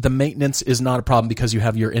 but the maintenance is not a problem because you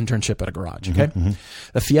have your internship at a garage, okay?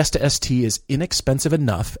 The Fiesta ST is inexpensive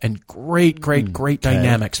enough and great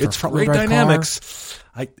dynamics for front-wheel drive dynamics.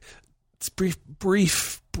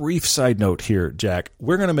 Brief side note here, Jack.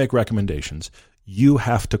 We're going to make recommendations. You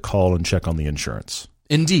have to call and check on the insurance.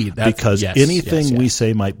 Indeed. Because anything we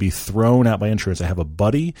say might be thrown out by insurance. I have a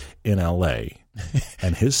buddy in L.A.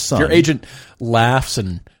 and his son. Your agent laughs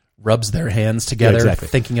and rubs their hands together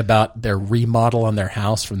thinking about their remodel on their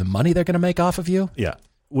house from the money they're going to make off of you. Yeah.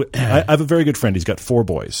 I have a very good friend. He's got 4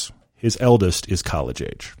 boys. His eldest is college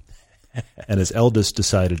age. And his eldest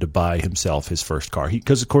decided to buy himself his first car.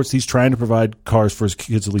 Because, of course, he's trying to provide cars for his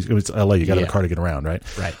kids. At least it's L.A. You got to have a car to get around, right?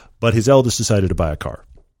 Right. But his eldest decided to buy a car.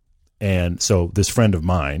 And so this friend of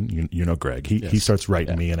mine, you know Greg, he starts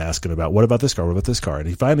writing me and asking about, what about this car? What about this car? And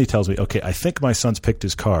he finally tells me, okay, I think my son's picked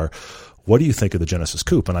his car. What do you think of the Genesis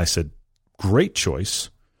Coupe? And I said, great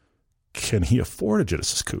choice. Can he afford a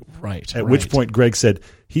Genesis Coupe? Right. At which point Greg said,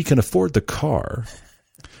 he can afford the car,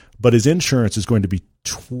 but his insurance is going to be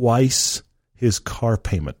twice his car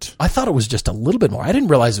payment. I thought it was just a little bit more. I didn't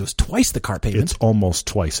realize it was twice the car payment. It's almost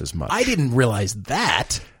twice as much. I didn't realize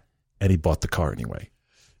that. And he bought the car anyway.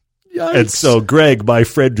 Yikes. And so Greg, my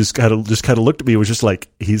friend, just kind of looked at me. It was just like,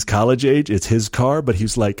 he's college age. It's his car. But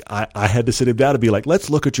he's like, I had to sit him down and be like, let's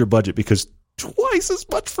look at your budget, because twice as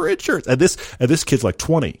much for insurance. And this kid's like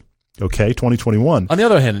 20. Okay, 2021. On the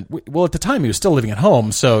other hand, at the time he was still living at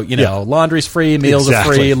home, so laundry's free, meals are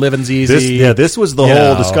free, living's easy. This was the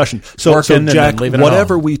whole discussion. So Jack,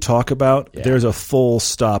 whatever we talk about, there's a full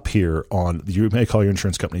stop here on. You may call your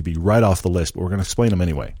insurance company, be right off the list, but we're going to explain them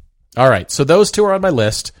anyway. All right, so those 2 are on my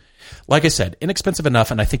list. Like I said, inexpensive enough,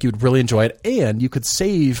 and I think you would really enjoy it. And you could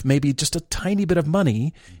save maybe just a tiny bit of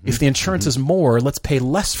money. If the insurance is more, let's pay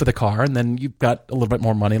less for the car, and then you've got a little bit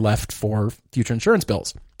more money left for future insurance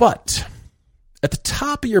bills. But at the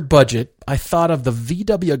top of your budget, I thought of the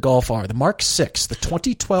VW Golf R, the Mark 6, the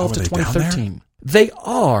 2012 to 2013. They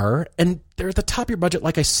are, and they're at the top of your budget,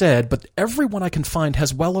 like I said, but every one I can find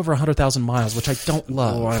has well over 100,000 miles, which I don't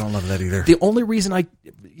love. Oh, I don't love that either. The only reason I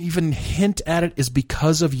even hint at it is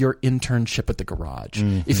because of your internship at the garage.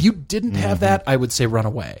 If you didn't have that, I would say run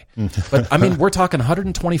away. But, I mean, we're talking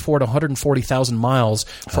 124 to 140,000 miles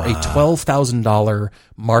for a $12,000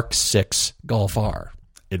 Mark VI Golf R.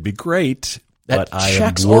 It'd be great. That but I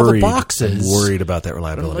checks am all worried. the boxes. I'm worried about that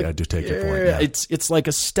reliability. I do take your point. Yeah. It's like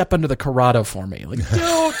a step under the Corrado for me. Like,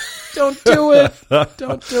 don't do it.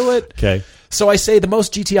 Don't do it. Okay. So I say the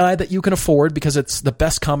most GTI that you can afford because it's the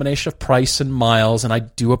best combination of price and miles, and I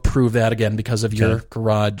do approve that again because of your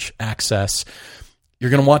garage access.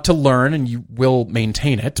 You're going to want to learn, and you will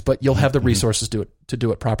maintain it, but you'll have the resources to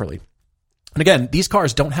do it properly. And again, these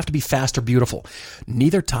cars don't have to be fast or beautiful.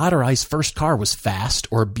 Neither Todd or I's first car was fast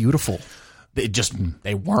or beautiful.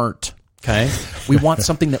 They weren't. Okay. We want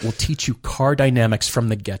something that will teach you car dynamics from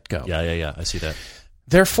the get-go. Yeah. I see that.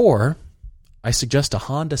 Therefore, I suggest a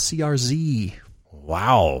Honda CRZ.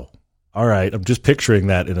 Wow. All right. I'm just picturing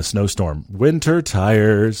that in a snowstorm. Winter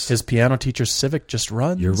tires. His piano teacher's Civic just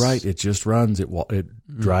runs. You're right. It just runs. It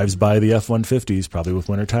drives by the F-150s, probably with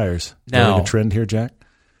winter tires. Now, a trend here, Jack?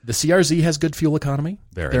 The CRZ has good fuel economy.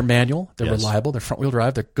 They're manual. They're reliable. They're front-wheel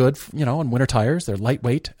drive. They're good, on winter tires. They're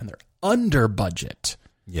lightweight, and they're under budget.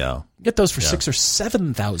 Yeah. Get those for $6,000 or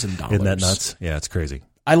 $7,000. Isn't that nuts? Yeah, it's crazy.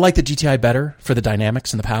 I like the GTI better for the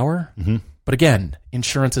dynamics and the power. But again,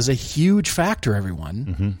 insurance is a huge factor,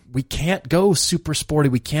 everyone. We can't go super sporty.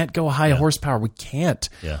 We can't go high horsepower. We can't.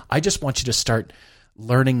 Yeah. I just want you to start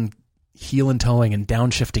learning heel and towing and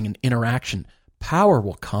downshifting and interaction. Power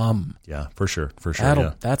will come. Yeah, for sure.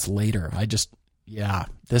 That's later.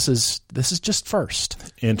 This is just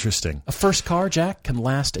first. Interesting. A first car, Jack, can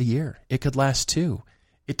last a year. It could last 2.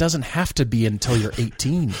 It doesn't have to be until you're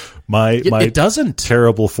 18. It doesn't.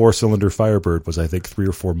 Terrible 4-cylinder Firebird was, I think, 3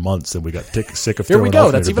 or 4 months, and we got sick of Here throwing we go.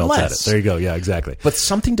 alternator That's even belts less. at it. There you go. Yeah, exactly. But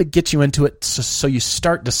something to get you into it so you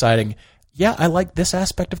start deciding, I like this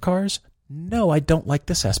aspect of cars. No, I don't like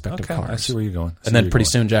this aspect of cars. I see where you're going. And then pretty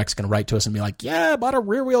soon Jack's going to write to us and be like, I bought a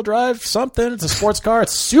rear-wheel drive something. It's a sports car.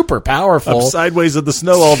 It's super powerful. I'm sideways in the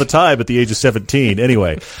snow all the time at the age of 17.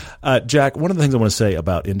 Anyway, Jack, one of the things I want to say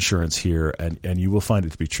about insurance here, and you will find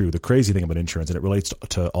it to be true, the crazy thing about insurance, and it relates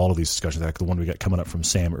to all of these discussions, like the one we got coming up from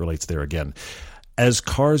Sam, it relates there again. As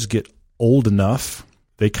cars get old enough,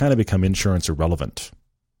 they kind of become insurance irrelevant.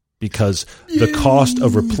 Because the cost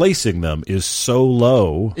of replacing them is so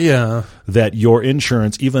low that your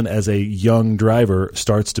insurance, even as a young driver,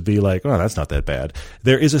 starts to be like, oh, that's not that bad.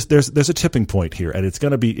 There's a tipping point here, and it's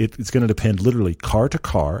going to depend literally car to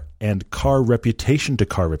car and car reputation to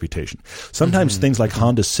car reputation. Sometimes things like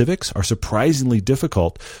Honda Civics are surprisingly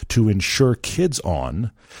difficult to insure kids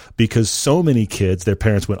on because so many kids, their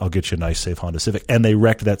parents went, I'll get you a nice, safe Honda Civic, and they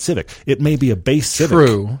wrecked that Civic. It may be a base Civic.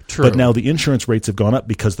 True. But now the insurance rates have gone up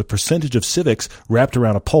because the percentage of Civics wrapped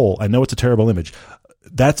around a pole, I know it's a terrible image,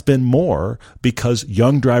 that's been more because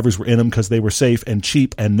young drivers were in them because they were safe and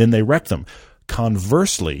cheap, and then they wrecked them.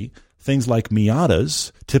 Conversely, things like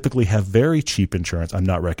Miatas typically have very cheap insurance. I'm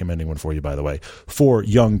not recommending one for you, by the way, for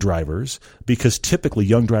young drivers, because typically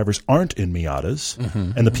young drivers aren't in Miatas,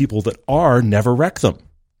 and the people that are never wreck them.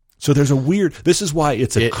 So there's this is why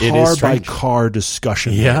it's a car-by-car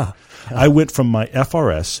discussion. Yeah. I went from my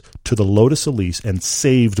FRS to the Lotus Elise and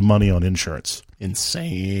saved money on insurance.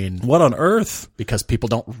 Insane. What on earth? Because people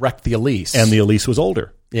don't wreck the Elise. And the Elise was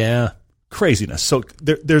older. Yeah. Craziness. So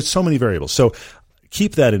there's so many variables. So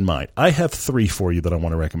keep that in mind. I have 3 for you that I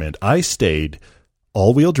want to recommend. I stayed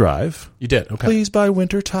all-wheel drive. You did? Okay. Please buy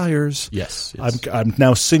winter tires. Yes. I'm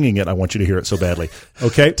now singing it. I want you to hear it so badly.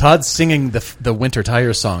 Okay? Todd's singing the winter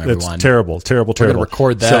tire song, everyone. It's terrible. We're going to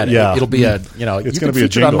record that. So, yeah. It'll be it's going to be a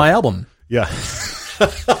jingle on my album. Yeah.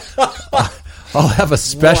 I'll have a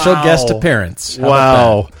special guest appearance.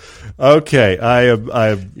 Wow. Okay,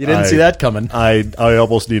 You didn't see that coming. I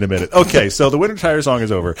almost need a minute. Okay, so the winter tire song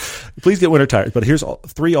is over. Please get winter tires. But here's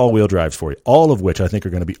 3 all-wheel drives for you, all of which I think are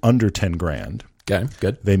going to be under $10,000. Okay,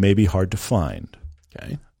 good. They may be hard to find.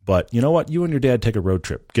 Okay. But you know what? You and your dad take a road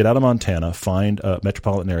trip. Get out of Montana, find a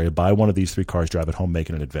metropolitan area, buy one of these 3 cars, drive it home, make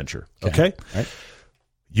it an adventure. Okay? All right.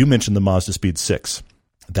 You mentioned the Mazda Speed 6.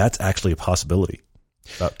 That's actually a possibility.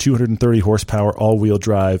 About 230 horsepower, all-wheel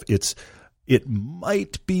drive. It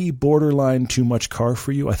might be borderline too much car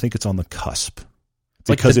for you. I think it's on the cusp.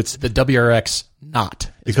 Because it's the WRX not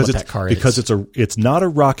is what that car is. Because it's not a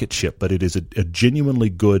rocket ship, but it is a genuinely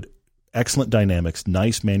good, excellent dynamics,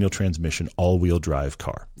 nice manual transmission, all-wheel drive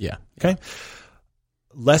car. Yeah. Okay?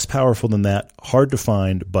 Less powerful than that, hard to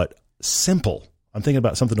find, but simple. I'm thinking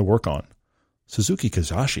about something to work on. Suzuki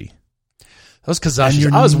Kizashi. Those Kazashis. And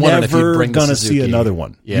you're I was wondering if you'd never bring going to Suzuki. see another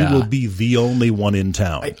one. Yeah. You will be the only one in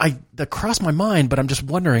town. That crossed my mind, but I'm just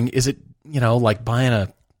wondering, is it, like buying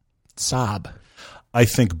a Saab? I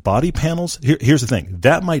think body panels, here's the thing,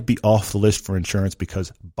 that might be off the list for insurance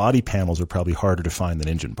because body panels are probably harder to find than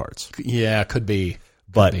engine parts. Yeah, could be.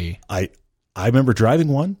 But I remember driving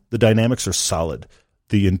one. The dynamics are solid.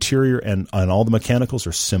 The interior and all the mechanicals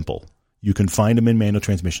are simple. You can find them in manual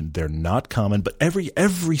transmission. They're not common, but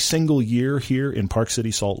every single year here in Park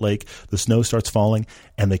City, Salt Lake, the snow starts falling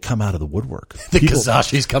and they come out of the woodwork.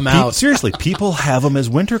 Kazashis come out. Seriously, people have them as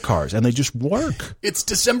winter cars and they just work. It's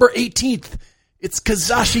December 18th. It's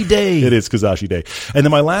Kazashi Day. It is Kazashi Day. And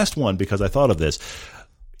then my last one, because I thought of this,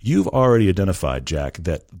 you've already identified, Jack,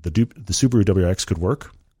 that the Subaru WRX could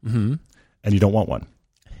work, and you don't want one.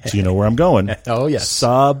 So you know where I'm going. Oh, yes.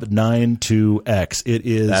 Saab 92X. It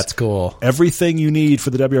is That's cool. Everything you need for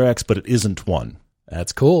the WRX, but it isn't one.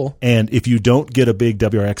 That's cool. And if you don't get a big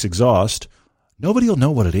WRX exhaust, nobody will know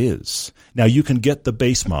what it is. Now, you can get the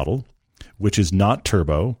base model, which is not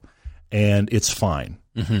turbo, and it's fine.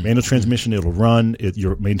 Manual transmission, it'll run.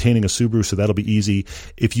 You're maintaining a Subaru, so that'll be easy.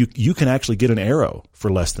 If you can actually get an Aero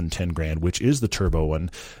for less than $10,000, which is the turbo one.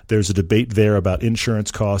 There's a debate there about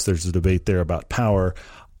insurance costs. There's a debate there about power.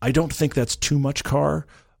 I don't think that's too much car.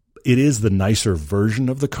 It is the nicer version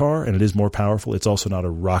of the car, and it is more powerful. It's also not a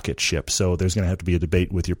rocket ship, so there's going to have to be a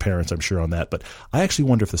debate with your parents, I'm sure, on that. But I actually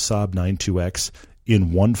wonder if the Saab 92X,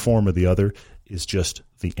 in one form or the other, is just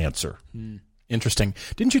the answer. Interesting.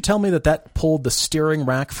 Didn't you tell me that pulled the steering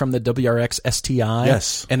rack from the WRX STI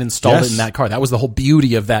Yes. and installed it in that car? That was the whole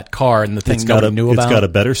beauty of that car and the thing nobody knew about. It's got a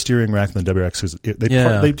better steering rack than the WRX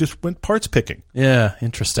because they just went parts picking. Yeah,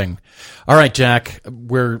 interesting. All right, Jack,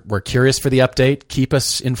 we're curious for the update. Keep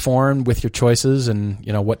us informed with your choices and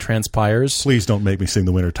what transpires. Please don't make me sing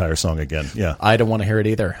the Winter Tire song again. Yeah. I don't want to hear it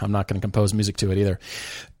either. I'm not going to compose music to it either.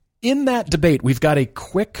 In that debate, we've got a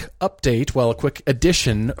quick update, a quick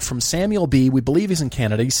addition from Samuel B. We believe he's in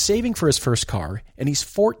Canada. He's saving for his first car, and he's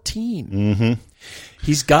 14. Mm-hmm.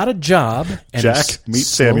 He's got a job. And Jack, meet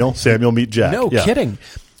Samuel. Samuel, meet Jack. No kidding.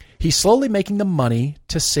 He's slowly making the money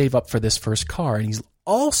to save up for this first car, and he's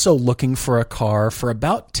also looking for a car for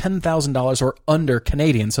about $10,000 or under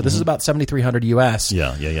Canadian. So this is about $7,300 US.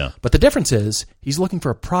 Yeah. But the difference is he's looking for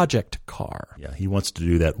a project car. Yeah, he wants to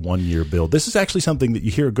do that 1 year build. This is actually something that you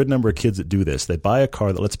hear a good number of kids that do this. They buy a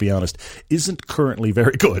car that, let's be honest, isn't currently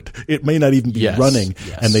very good. It may not even be running.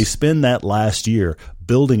 Yes. And they spend that last year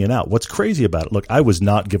building it out. What's crazy about it, look, I was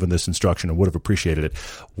not given this instruction and would have appreciated it.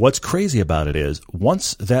 What's crazy about it is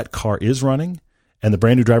once that car is running, and the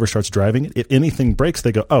brand new driver starts driving it, if anything breaks,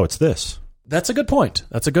 they go, oh, it's this. That's a good point.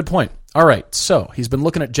 All right, so he's been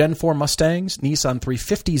looking at Gen 4 Mustangs, Nissan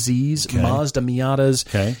 350Zs, Mazda Miatas.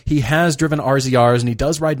 Okay. He has driven RZRs, and he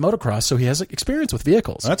does ride motocross, so he has experience with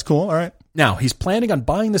vehicles. That's cool. All right. Now, he's planning on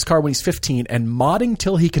buying this car when he's 15 and modding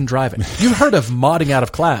till he can drive it. You've heard of modding out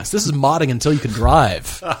of class. This is modding until you can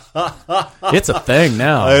drive. It's a thing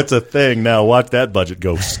now. It's a thing now. Watch that budget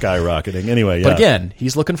go skyrocketing. Anyway, yeah. But again,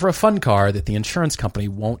 he's looking for a fun car that the insurance company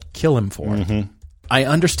won't kill him for. Mm-hmm. I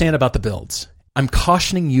understand about the builds. I'm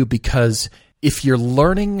cautioning you because if you're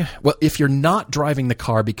not driving the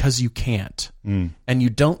car because you can't, and you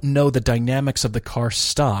don't know the dynamics of the car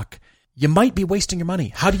stock, you might be wasting your money.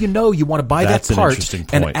 How do you know you want to buy that part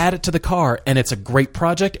and add it to the car, and it's a great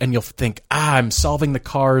project, and you'll think, I'm solving the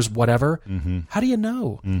car's whatever. How do you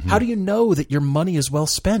know? How do you know that your money is well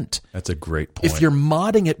spent? That's a great point. If you're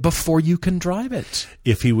modding it before you can drive it.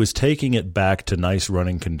 If he was taking it back to nice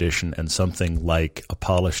running condition and something like a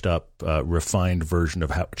polished up, refined version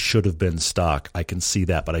of how it should have been stock, I can see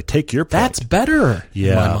that. But I take your point. That's better.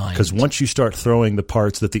 Yeah, because once you start throwing the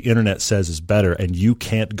parts that the internet says is better and you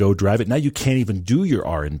can't go drive it, now you can't even do your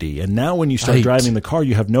R&D. And now when you start driving the car,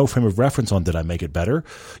 you have no frame of reference on, did I make it better?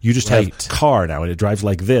 You just have car now, and it drives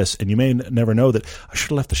like this. And you may never know that I should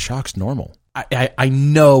have left the shocks normal. I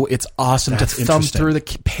know it's awesome to thumb through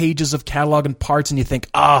the pages of catalog and parts, and you think,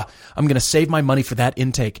 I'm going to save my money for that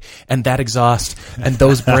intake and that exhaust and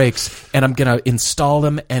those brakes, and I'm going to install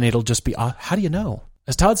them, and it'll just be, how do you know?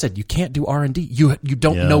 As Todd said, you can't do R&D. You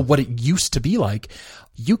don't know what it used to be like.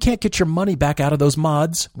 You can't get your money back out of those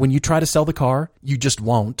mods when you try to sell the car. You just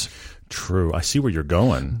won't. True. I see where you're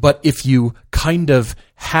going. But if you kind of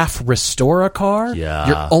half restore a car,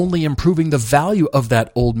 you're only improving the value of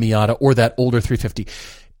that old Miata or that older 350.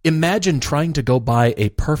 Imagine trying to go buy a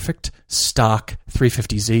perfect stock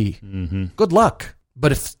 350Z. Good luck.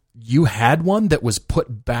 But if you had one that was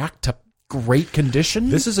put back to great condition.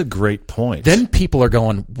 This is a great point. Then people are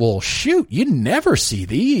going, well, shoot, you never see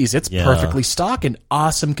these. It's perfectly stock in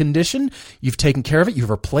awesome condition. You've taken care of it. You've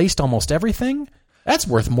replaced almost everything. That's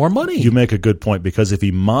worth more money. You make a good point, because if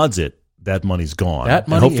he mods it, that money's gone. That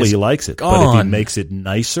money and hopefully is he likes it. gone. But if he makes it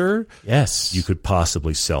nicer, yes, you could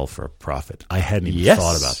possibly sell for a profit. I hadn't even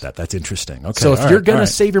thought about that. That's interesting. Okay. So if you're going to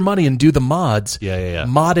save your money and do the mods,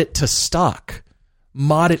 mod it to stock.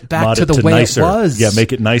 Mod it back to the way nicer. It was. Yeah,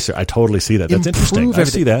 make it nicer. I totally see that. That's interesting. I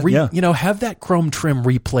see that. Have that chrome trim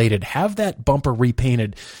replated. Have that bumper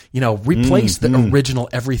repainted. Replace the original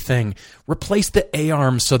everything. Replace the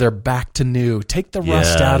A-arms so they're back to new. Take the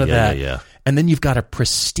rust out of that. Yeah. And then you've got a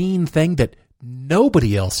pristine thing that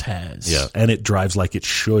nobody else has. Yeah, and it drives like it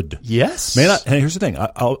should. Yes. And here's the thing.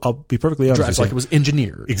 I'll be perfectly honest. Drives like it was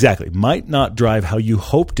engineered. Exactly. Might not drive how you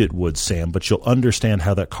hoped it would, Sam, but you'll understand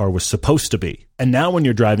how that car was supposed to be. And now when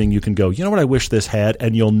you're driving, you can go, you know what I wish this had,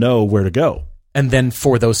 and you'll know where to go. And then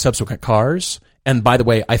for those subsequent cars, and by the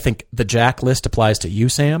way, I think the Jack list applies to you,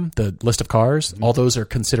 Sam, the list of cars. All those are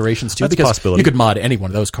considerations too. That's because a possibility. You could mod any one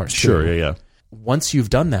of those cars too. Sure, yeah. Once you've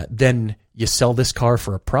done that, then you sell this car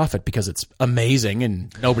for a profit because it's amazing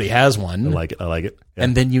and nobody has one. I like it. Yeah.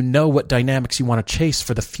 And then you know what dynamics you want to chase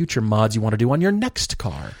for the future mods you want to do on your next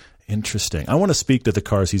car. Interesting. I want to speak to the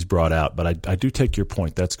cars he's brought out, but I do take your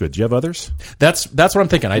point. That's good. Do you have others? That's what I'm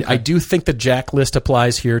thinking. I do think the Jack list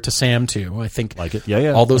applies here to Sam too. I think like it.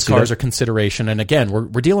 Yeah. All those cars are consideration. And again,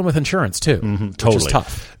 we're dealing with insurance too, totally. Which is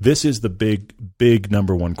tough. This is the big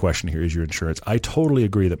number one question here is your insurance. I totally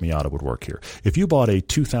agree that Miata would work here. If you bought a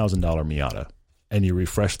 $2,000 Miata and you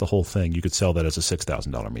refresh the whole thing, you could sell that as a $6,000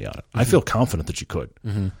 Miata. I feel confident that you could.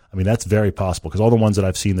 I mean, that's very possible because all the ones that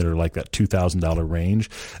I've seen that are like that $2,000 range,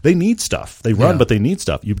 they need stuff. They run, but they need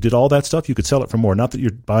stuff. You did all that stuff, you could sell it for more. Not that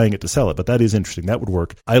you're buying it to sell it, but that is interesting. That would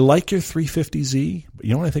work. I like your 350Z, but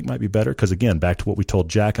you know what I think might be better? Because again, back to what we told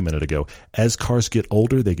Jack a minute ago, as cars get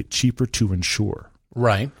older, they get cheaper to insure.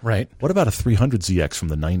 Right. What about a 300ZX from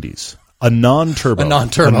the 90s? A non-turbo. A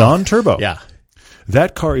non-turbo. Yeah.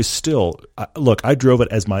 That car is still, look, I drove it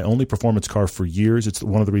as my only performance car for years. It's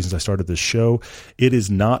one of the reasons I started this show. It is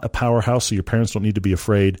not a powerhouse, so your parents don't need to be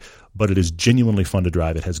afraid, but it is genuinely fun to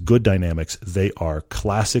drive. It has good dynamics. They are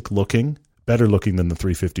classic looking, better looking than the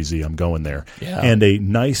 350Z. I'm going there. Yeah. And a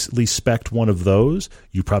nicely spec'd one of those,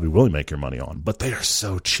 you probably will make your money on, but they are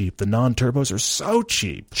so cheap. The non-turbos are so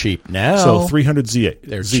cheap. Cheap now. So 300Z,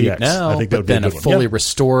 they're ZX, cheap now, I think that but would be then a a good fully one.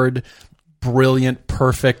 restored, brilliant,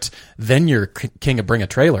 perfect, then you're king of bring a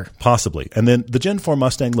trailer. Possibly. And then the Gen 4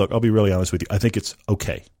 Mustang, look, I'll be really honest with you. I think it's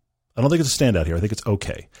okay. I don't think it's a standout here. I think it's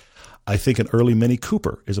okay. I think an early Mini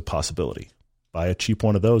Cooper is a possibility. Buy a cheap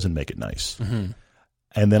one of those and make it nice.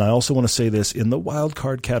 And then I also want to say this in the wild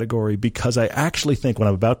card category because I actually think what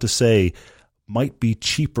I'm about to say might be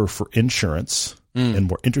cheaper for insurance and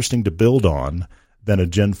more interesting to build on than a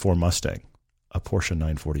Gen 4 Mustang, a Porsche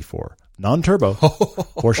 944. Non-turbo,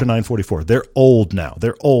 Porsche 944. They're old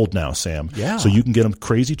now, Sam. Yeah. So you can get them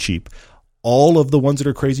crazy cheap. All of the ones that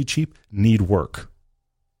are crazy cheap need work.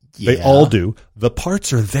 Yeah. They all do. The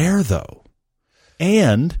parts are there, though.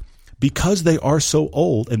 And because they are so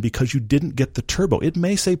old and because you didn't get the turbo, it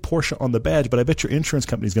may say Porsche on the badge, but I bet your insurance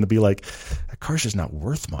company is going to be like, that car's just not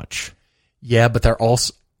worth much. Yeah, but they're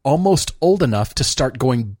also almost old enough to start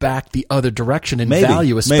going back the other direction in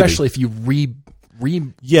value, especially if you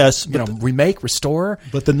remake, restore.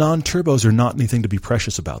 But the non-turbos are not anything to be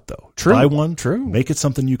precious about, though. True. Buy one, True. Make it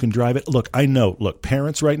something you can drive it. Look, I know. Look,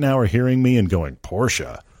 parents right now are hearing me and going,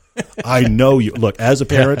 Porsche. I know you. Look, as a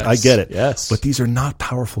parent, I get it. Yes. But these are not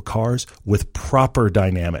powerful cars with proper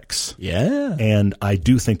dynamics. Yeah. And I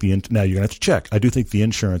do think now you're going to have to check. I do think the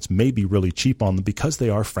insurance may be really cheap on them because they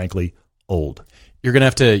are, frankly, old. You're going to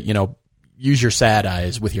have to, use your sad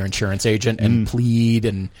eyes with your insurance agent and plead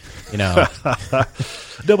and, No,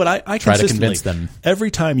 but I try to convince them.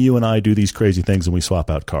 Every time you and I do these crazy things and we swap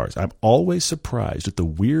out cars, I'm always surprised at the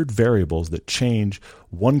weird variables that change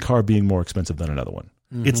one car being more expensive than another one.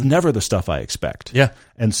 It's never the stuff I expect. Yeah.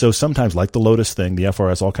 And so sometimes, like the Lotus thing, the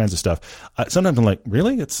FRS, all kinds of stuff, sometimes I'm like,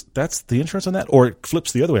 really? That's the insurance on that? Or it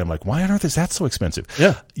flips the other way. I'm like, why on earth is that so expensive?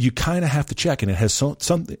 Yeah. You kind of have to check, and it has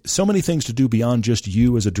so many things to do beyond just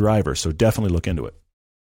you as a driver, so definitely look into it.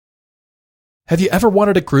 Have you ever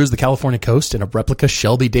wanted to cruise the California coast in a replica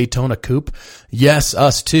Shelby Daytona coupe? Yes,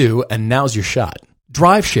 us too, and now's your shot.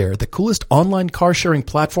 DriveShare, the coolest online car sharing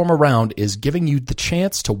platform around, is giving you the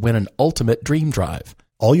chance to win an ultimate dream drive.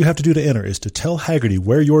 All you have to do to enter is to tell Haggerty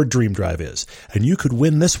where your dream drive is, and you could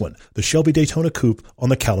win this one, the Shelby Daytona Coupe on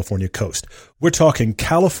the California coast. We're talking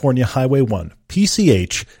California Highway 1,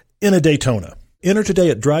 PCH, in a Daytona. Enter today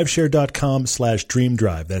at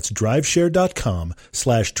driveshare.com/dreamdrive. That's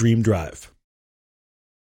driveshare.com/dreamdrive.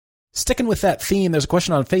 Sticking with that theme, there's a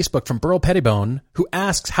question on Facebook from Burl Pettibone who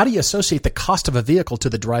asks, how do you associate the cost of a vehicle to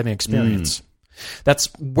the driving experience? That's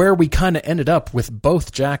where we kind of ended up with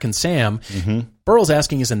both Jack and Sam. Burl's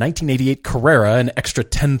asking, is a 1988 Carrera an extra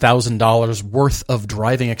 $10,000 worth of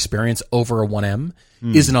driving experience over a 1M?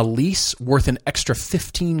 Is an Elise worth an extra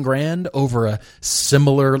 $15,000 over a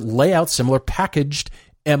similar layout, similar packaged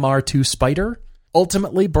MR2 Spider?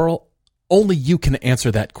 Ultimately, Burl, only you can answer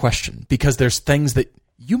that question because there's things that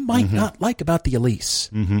you might not like about the Elise.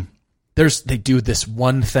 They do this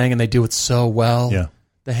one thing and they do it so well. Yeah.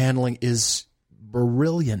 The handling is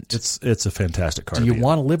brilliant. It's a fantastic car. Do you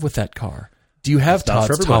want to live with that car? Do you have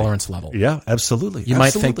Todd's tolerance level? Yeah, absolutely. You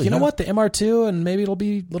might think, you know what, the MR2, and maybe it'll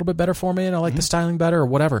be a little bit better for me, and I like the styling better, or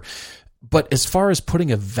whatever. But as far as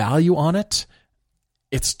putting a value on it,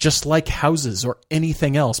 it's just like houses or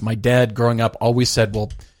anything else. My dad, growing up, always said,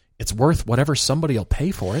 well, it's worth whatever somebody will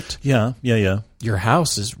pay for it. Yeah. Your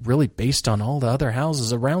house is really based on all the other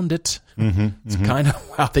houses around it. It's kind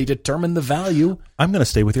of how they determine the value. I'm going to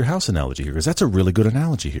stay with your house analogy here because that's a really good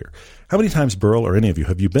analogy here. How many times, Burl, or any of you,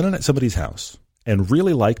 have you been in somebody's house and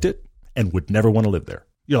really liked it and would never want to live there?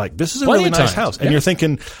 You're like, this is a really nice house. And you're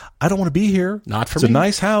thinking, I don't want to be here. Not for me. It's a me.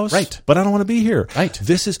 nice house, right? But I don't want to be here. Right.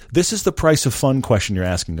 This is the price of fun question you're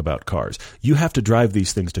asking about cars. You have to drive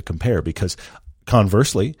these things to compare because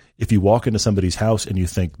conversely, if you walk into somebody's house and you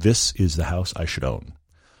think, this is the house I should own,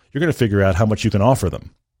 you're going to figure out how much you can offer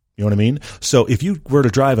them. You know what I mean? So if you were to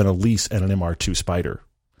drive an Elise and an MR2 Spider,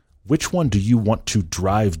 which one do you want to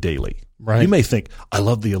drive daily? Right. You may think, I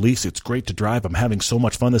love the Elise. It's great to drive. I'm having so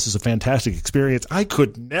much fun. This is a fantastic experience. I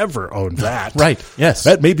could never own that. Right. Yes.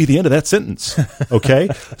 That may be the end of that sentence. Okay.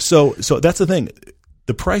 So that's the thing.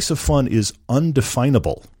 The price of fun is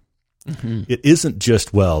undefinable. It isn't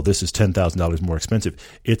just, well, this is $10,000 more expensive.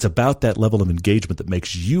 It's about that level of engagement that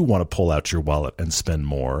makes you want to pull out your wallet and spend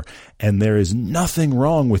more. And there is nothing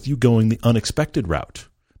wrong with you going the unexpected route.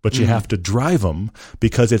 But you have to drive them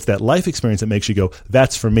because it's that life experience that makes you go,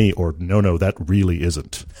 that's for me, or no, that really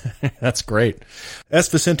isn't. That's great. S.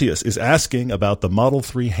 Vicentius is asking about the Model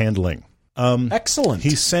 3 handling. Excellent.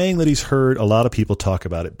 He's saying that he's heard a lot of people talk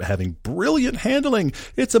about it having brilliant handling.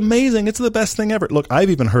 It's amazing. It's the best thing ever. Look, I've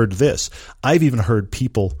even heard this. I've even heard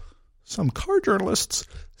people, some car journalists,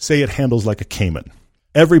 say it handles like a Cayman.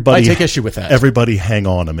 Everybody, I take issue with that. Everybody hang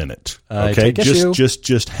on a minute. Okay? Issue.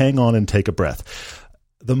 Just hang on and take a breath.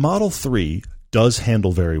 The Model 3 does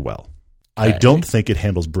handle very well. I don't think it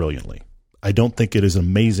handles brilliantly. I don't think it is an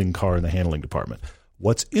amazing car in the handling department.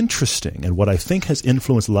 What's interesting and what I think has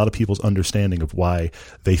influenced a lot of people's understanding of why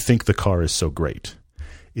they think the car is so great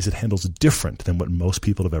is it handles different than what most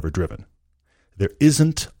people have ever driven. There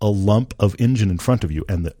isn't a lump of engine in front of you,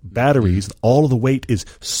 and the batteries, all of the weight is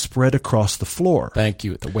spread across the floor. Thank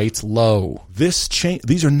you. The weight's low.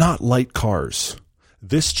 These are not light cars.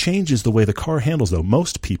 This changes the way the car handles, though.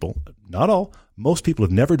 Most people, not all, most people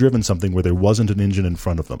have never driven something where there wasn't an engine in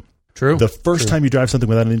front of them. True. The first time you drive something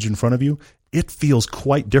without an engine in front of you, it feels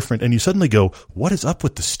quite different. And you suddenly go, what is up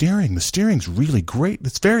with the steering? The steering's really great.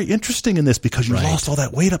 It's very interesting in this because you lost all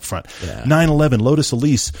that weight up front. Yeah. 911, Lotus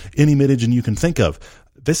Elise, any mid-engine you can think of.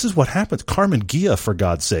 This is what happens. Carmen Ghia, for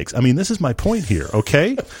God's sakes. I mean, this is my point here,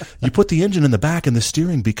 okay? You put the engine in the back and the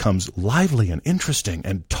steering becomes lively and interesting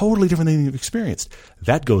and totally different than you've experienced.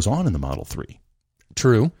 That goes on in the Model 3.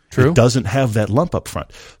 True. It doesn't have that lump up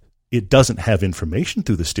front. It doesn't have information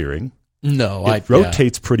through the steering. No. It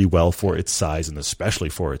rotates pretty well for its size and especially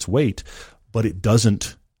for its weight, but it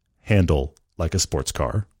doesn't handle like a sports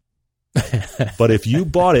car. But if you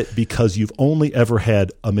bought it because you've only ever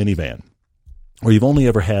had a minivan, or you've only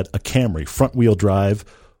ever had a Camry front-wheel drive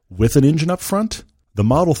with an engine up front, the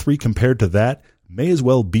Model 3 compared to that may as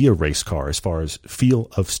well be a race car as far as feel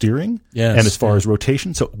of steering and as far as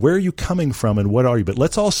rotation. So where are you coming from and what are you? But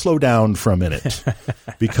let's all slow down for a minute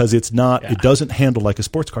because it's not. It doesn't handle like a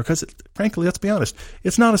sports car because, frankly, let's be honest,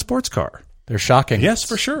 it's not a sports car. They're shocking. Yes,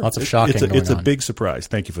 for sure. Lots of shocking It's a on. big surprise.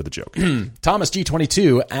 Thank you for the joke. Thomas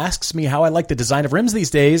G22 asks me how I like the design of rims these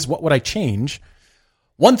days. What would I change?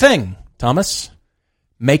 One thing, Thomas,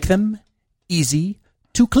 make them easy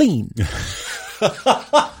to clean.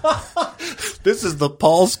 This is the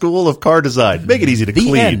Paul School of car design. Make it easy to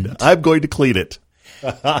clean. End. I'm going to clean it.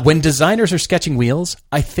 When designers are sketching wheels,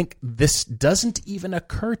 I think this doesn't even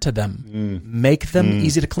occur to them. Make them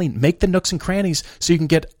easy to clean. Make the nooks and crannies so you can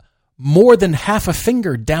get more than half a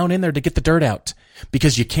finger down in there to get the dirt out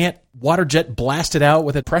because you can't water jet blast it out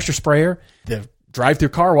with a pressure sprayer. The drive-through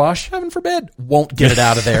car wash, heaven forbid, won't get it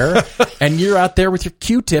out of there. And you're out there with your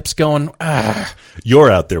Q-tips going, ah.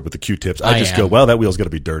 You're out there with the Q-tips. I just am. go, well, that wheel's going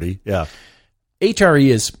to be dirty. Yeah. HRE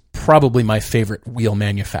is probably my favorite wheel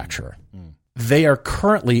manufacturer. They are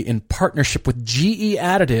currently in partnership with GE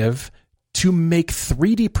Additive to make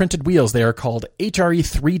 3D printed wheels. They are called HRE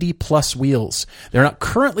 3D Plus wheels. They're not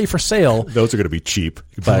currently for sale. Those are going to be cheap.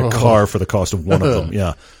 You buy a car for the cost of one of them.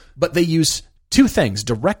 Yeah. But they use two things: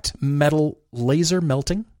 direct metal laser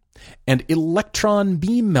melting and electron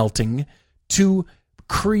beam melting to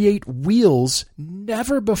create wheels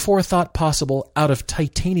never before thought possible out of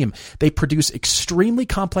titanium. They produce extremely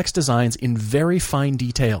complex designs in very fine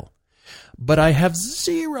detail. But I have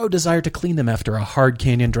zero desire to clean them after a hard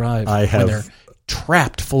canyon drive when they're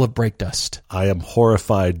trapped full of brake dust. I am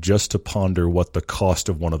horrified just to ponder what the cost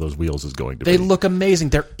of one of those wheels is going to be. They look amazing.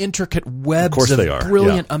 They're intricate webs of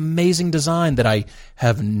brilliant, amazing design that I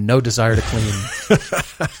have no desire to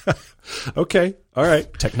clean. Okay. All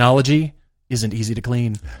right. Technology isn't easy to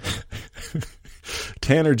clean.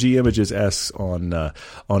 Tanner G Images asks on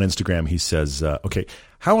Instagram, he says, okay,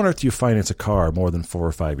 how on earth do you finance a car more than 4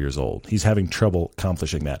 or 5 years old? He's having trouble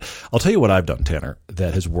accomplishing that. I'll tell you what I've done, Tanner,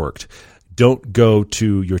 that has worked. Don't go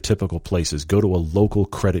to your typical places. Go to a local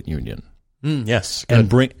credit union. Yes. And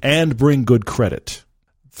bring good credit.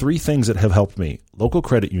 3 things that have helped me: local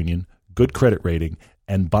credit union, good credit rating,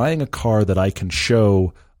 and buying a car that I can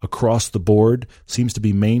show across the board seems to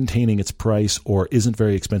be maintaining its price or isn't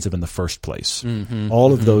very expensive in the first place.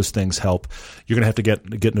 All of those things help. You're going to have to get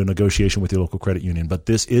into a negotiation with your local credit union, but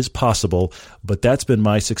this is possible. But that's been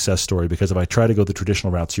my success story, because if I try to go the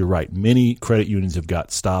traditional routes, you're right. Many credit unions have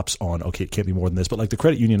got stops on, okay, it can't be more than this. But like the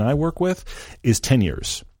credit union I work with is 10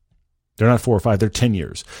 years. They're not 4 or 5, they're 10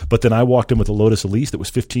 years. But then I walked in with a Lotus Elise that was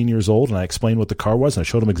 15 years old, and I explained what the car was, and I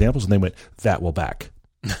showed them examples, and they went, that will back.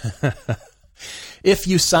 If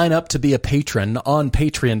you sign up to be a patron on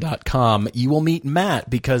patreon.com, you will meet Matt,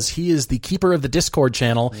 because he is the keeper of the Discord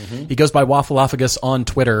channel. He goes by Waffleophagus on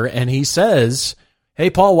Twitter, and he says,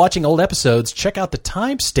 hey, Paul, watching old episodes, check out the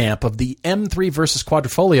timestamp of the M3 versus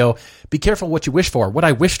Quadrifoglio. Be careful what you wish for. What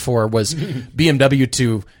I wished for was BMW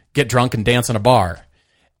to get drunk and dance in a bar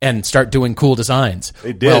and start doing cool designs.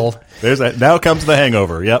 They did. Well, now comes the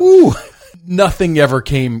hangover. Yep. Ooh. Nothing ever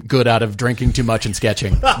came good out of drinking too much and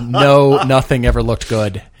sketching. No, nothing ever looked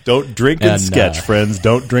good. Don't drink and sketch, friends.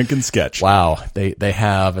 Don't drink and sketch. Wow, they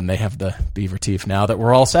have the beaver teeth now that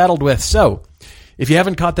we're all saddled with. So, if you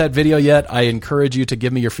haven't caught that video yet, I encourage you to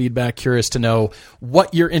give me your feedback. Curious to know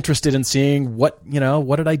what you're interested in seeing. What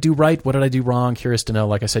did I do right? What did I do wrong? Curious to know,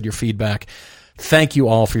 like I said, your feedback. Thank you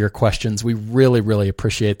all for your questions. We really, really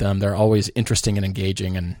appreciate them. They're always interesting and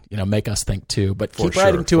engaging, and make us think too. But keep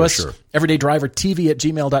writing to us,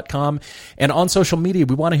 everydaydrivertv@gmail.com. And on social media,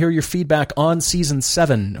 we want to hear your feedback on Season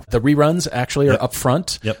 7. The reruns actually are up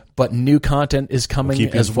front, but new content is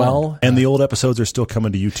coming as well. And the old episodes are still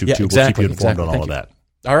coming to YouTube too. Exactly, we'll keep you informed on all of that.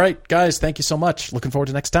 All right, guys, thank you so much. Looking forward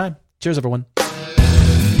to next time. Cheers, everyone.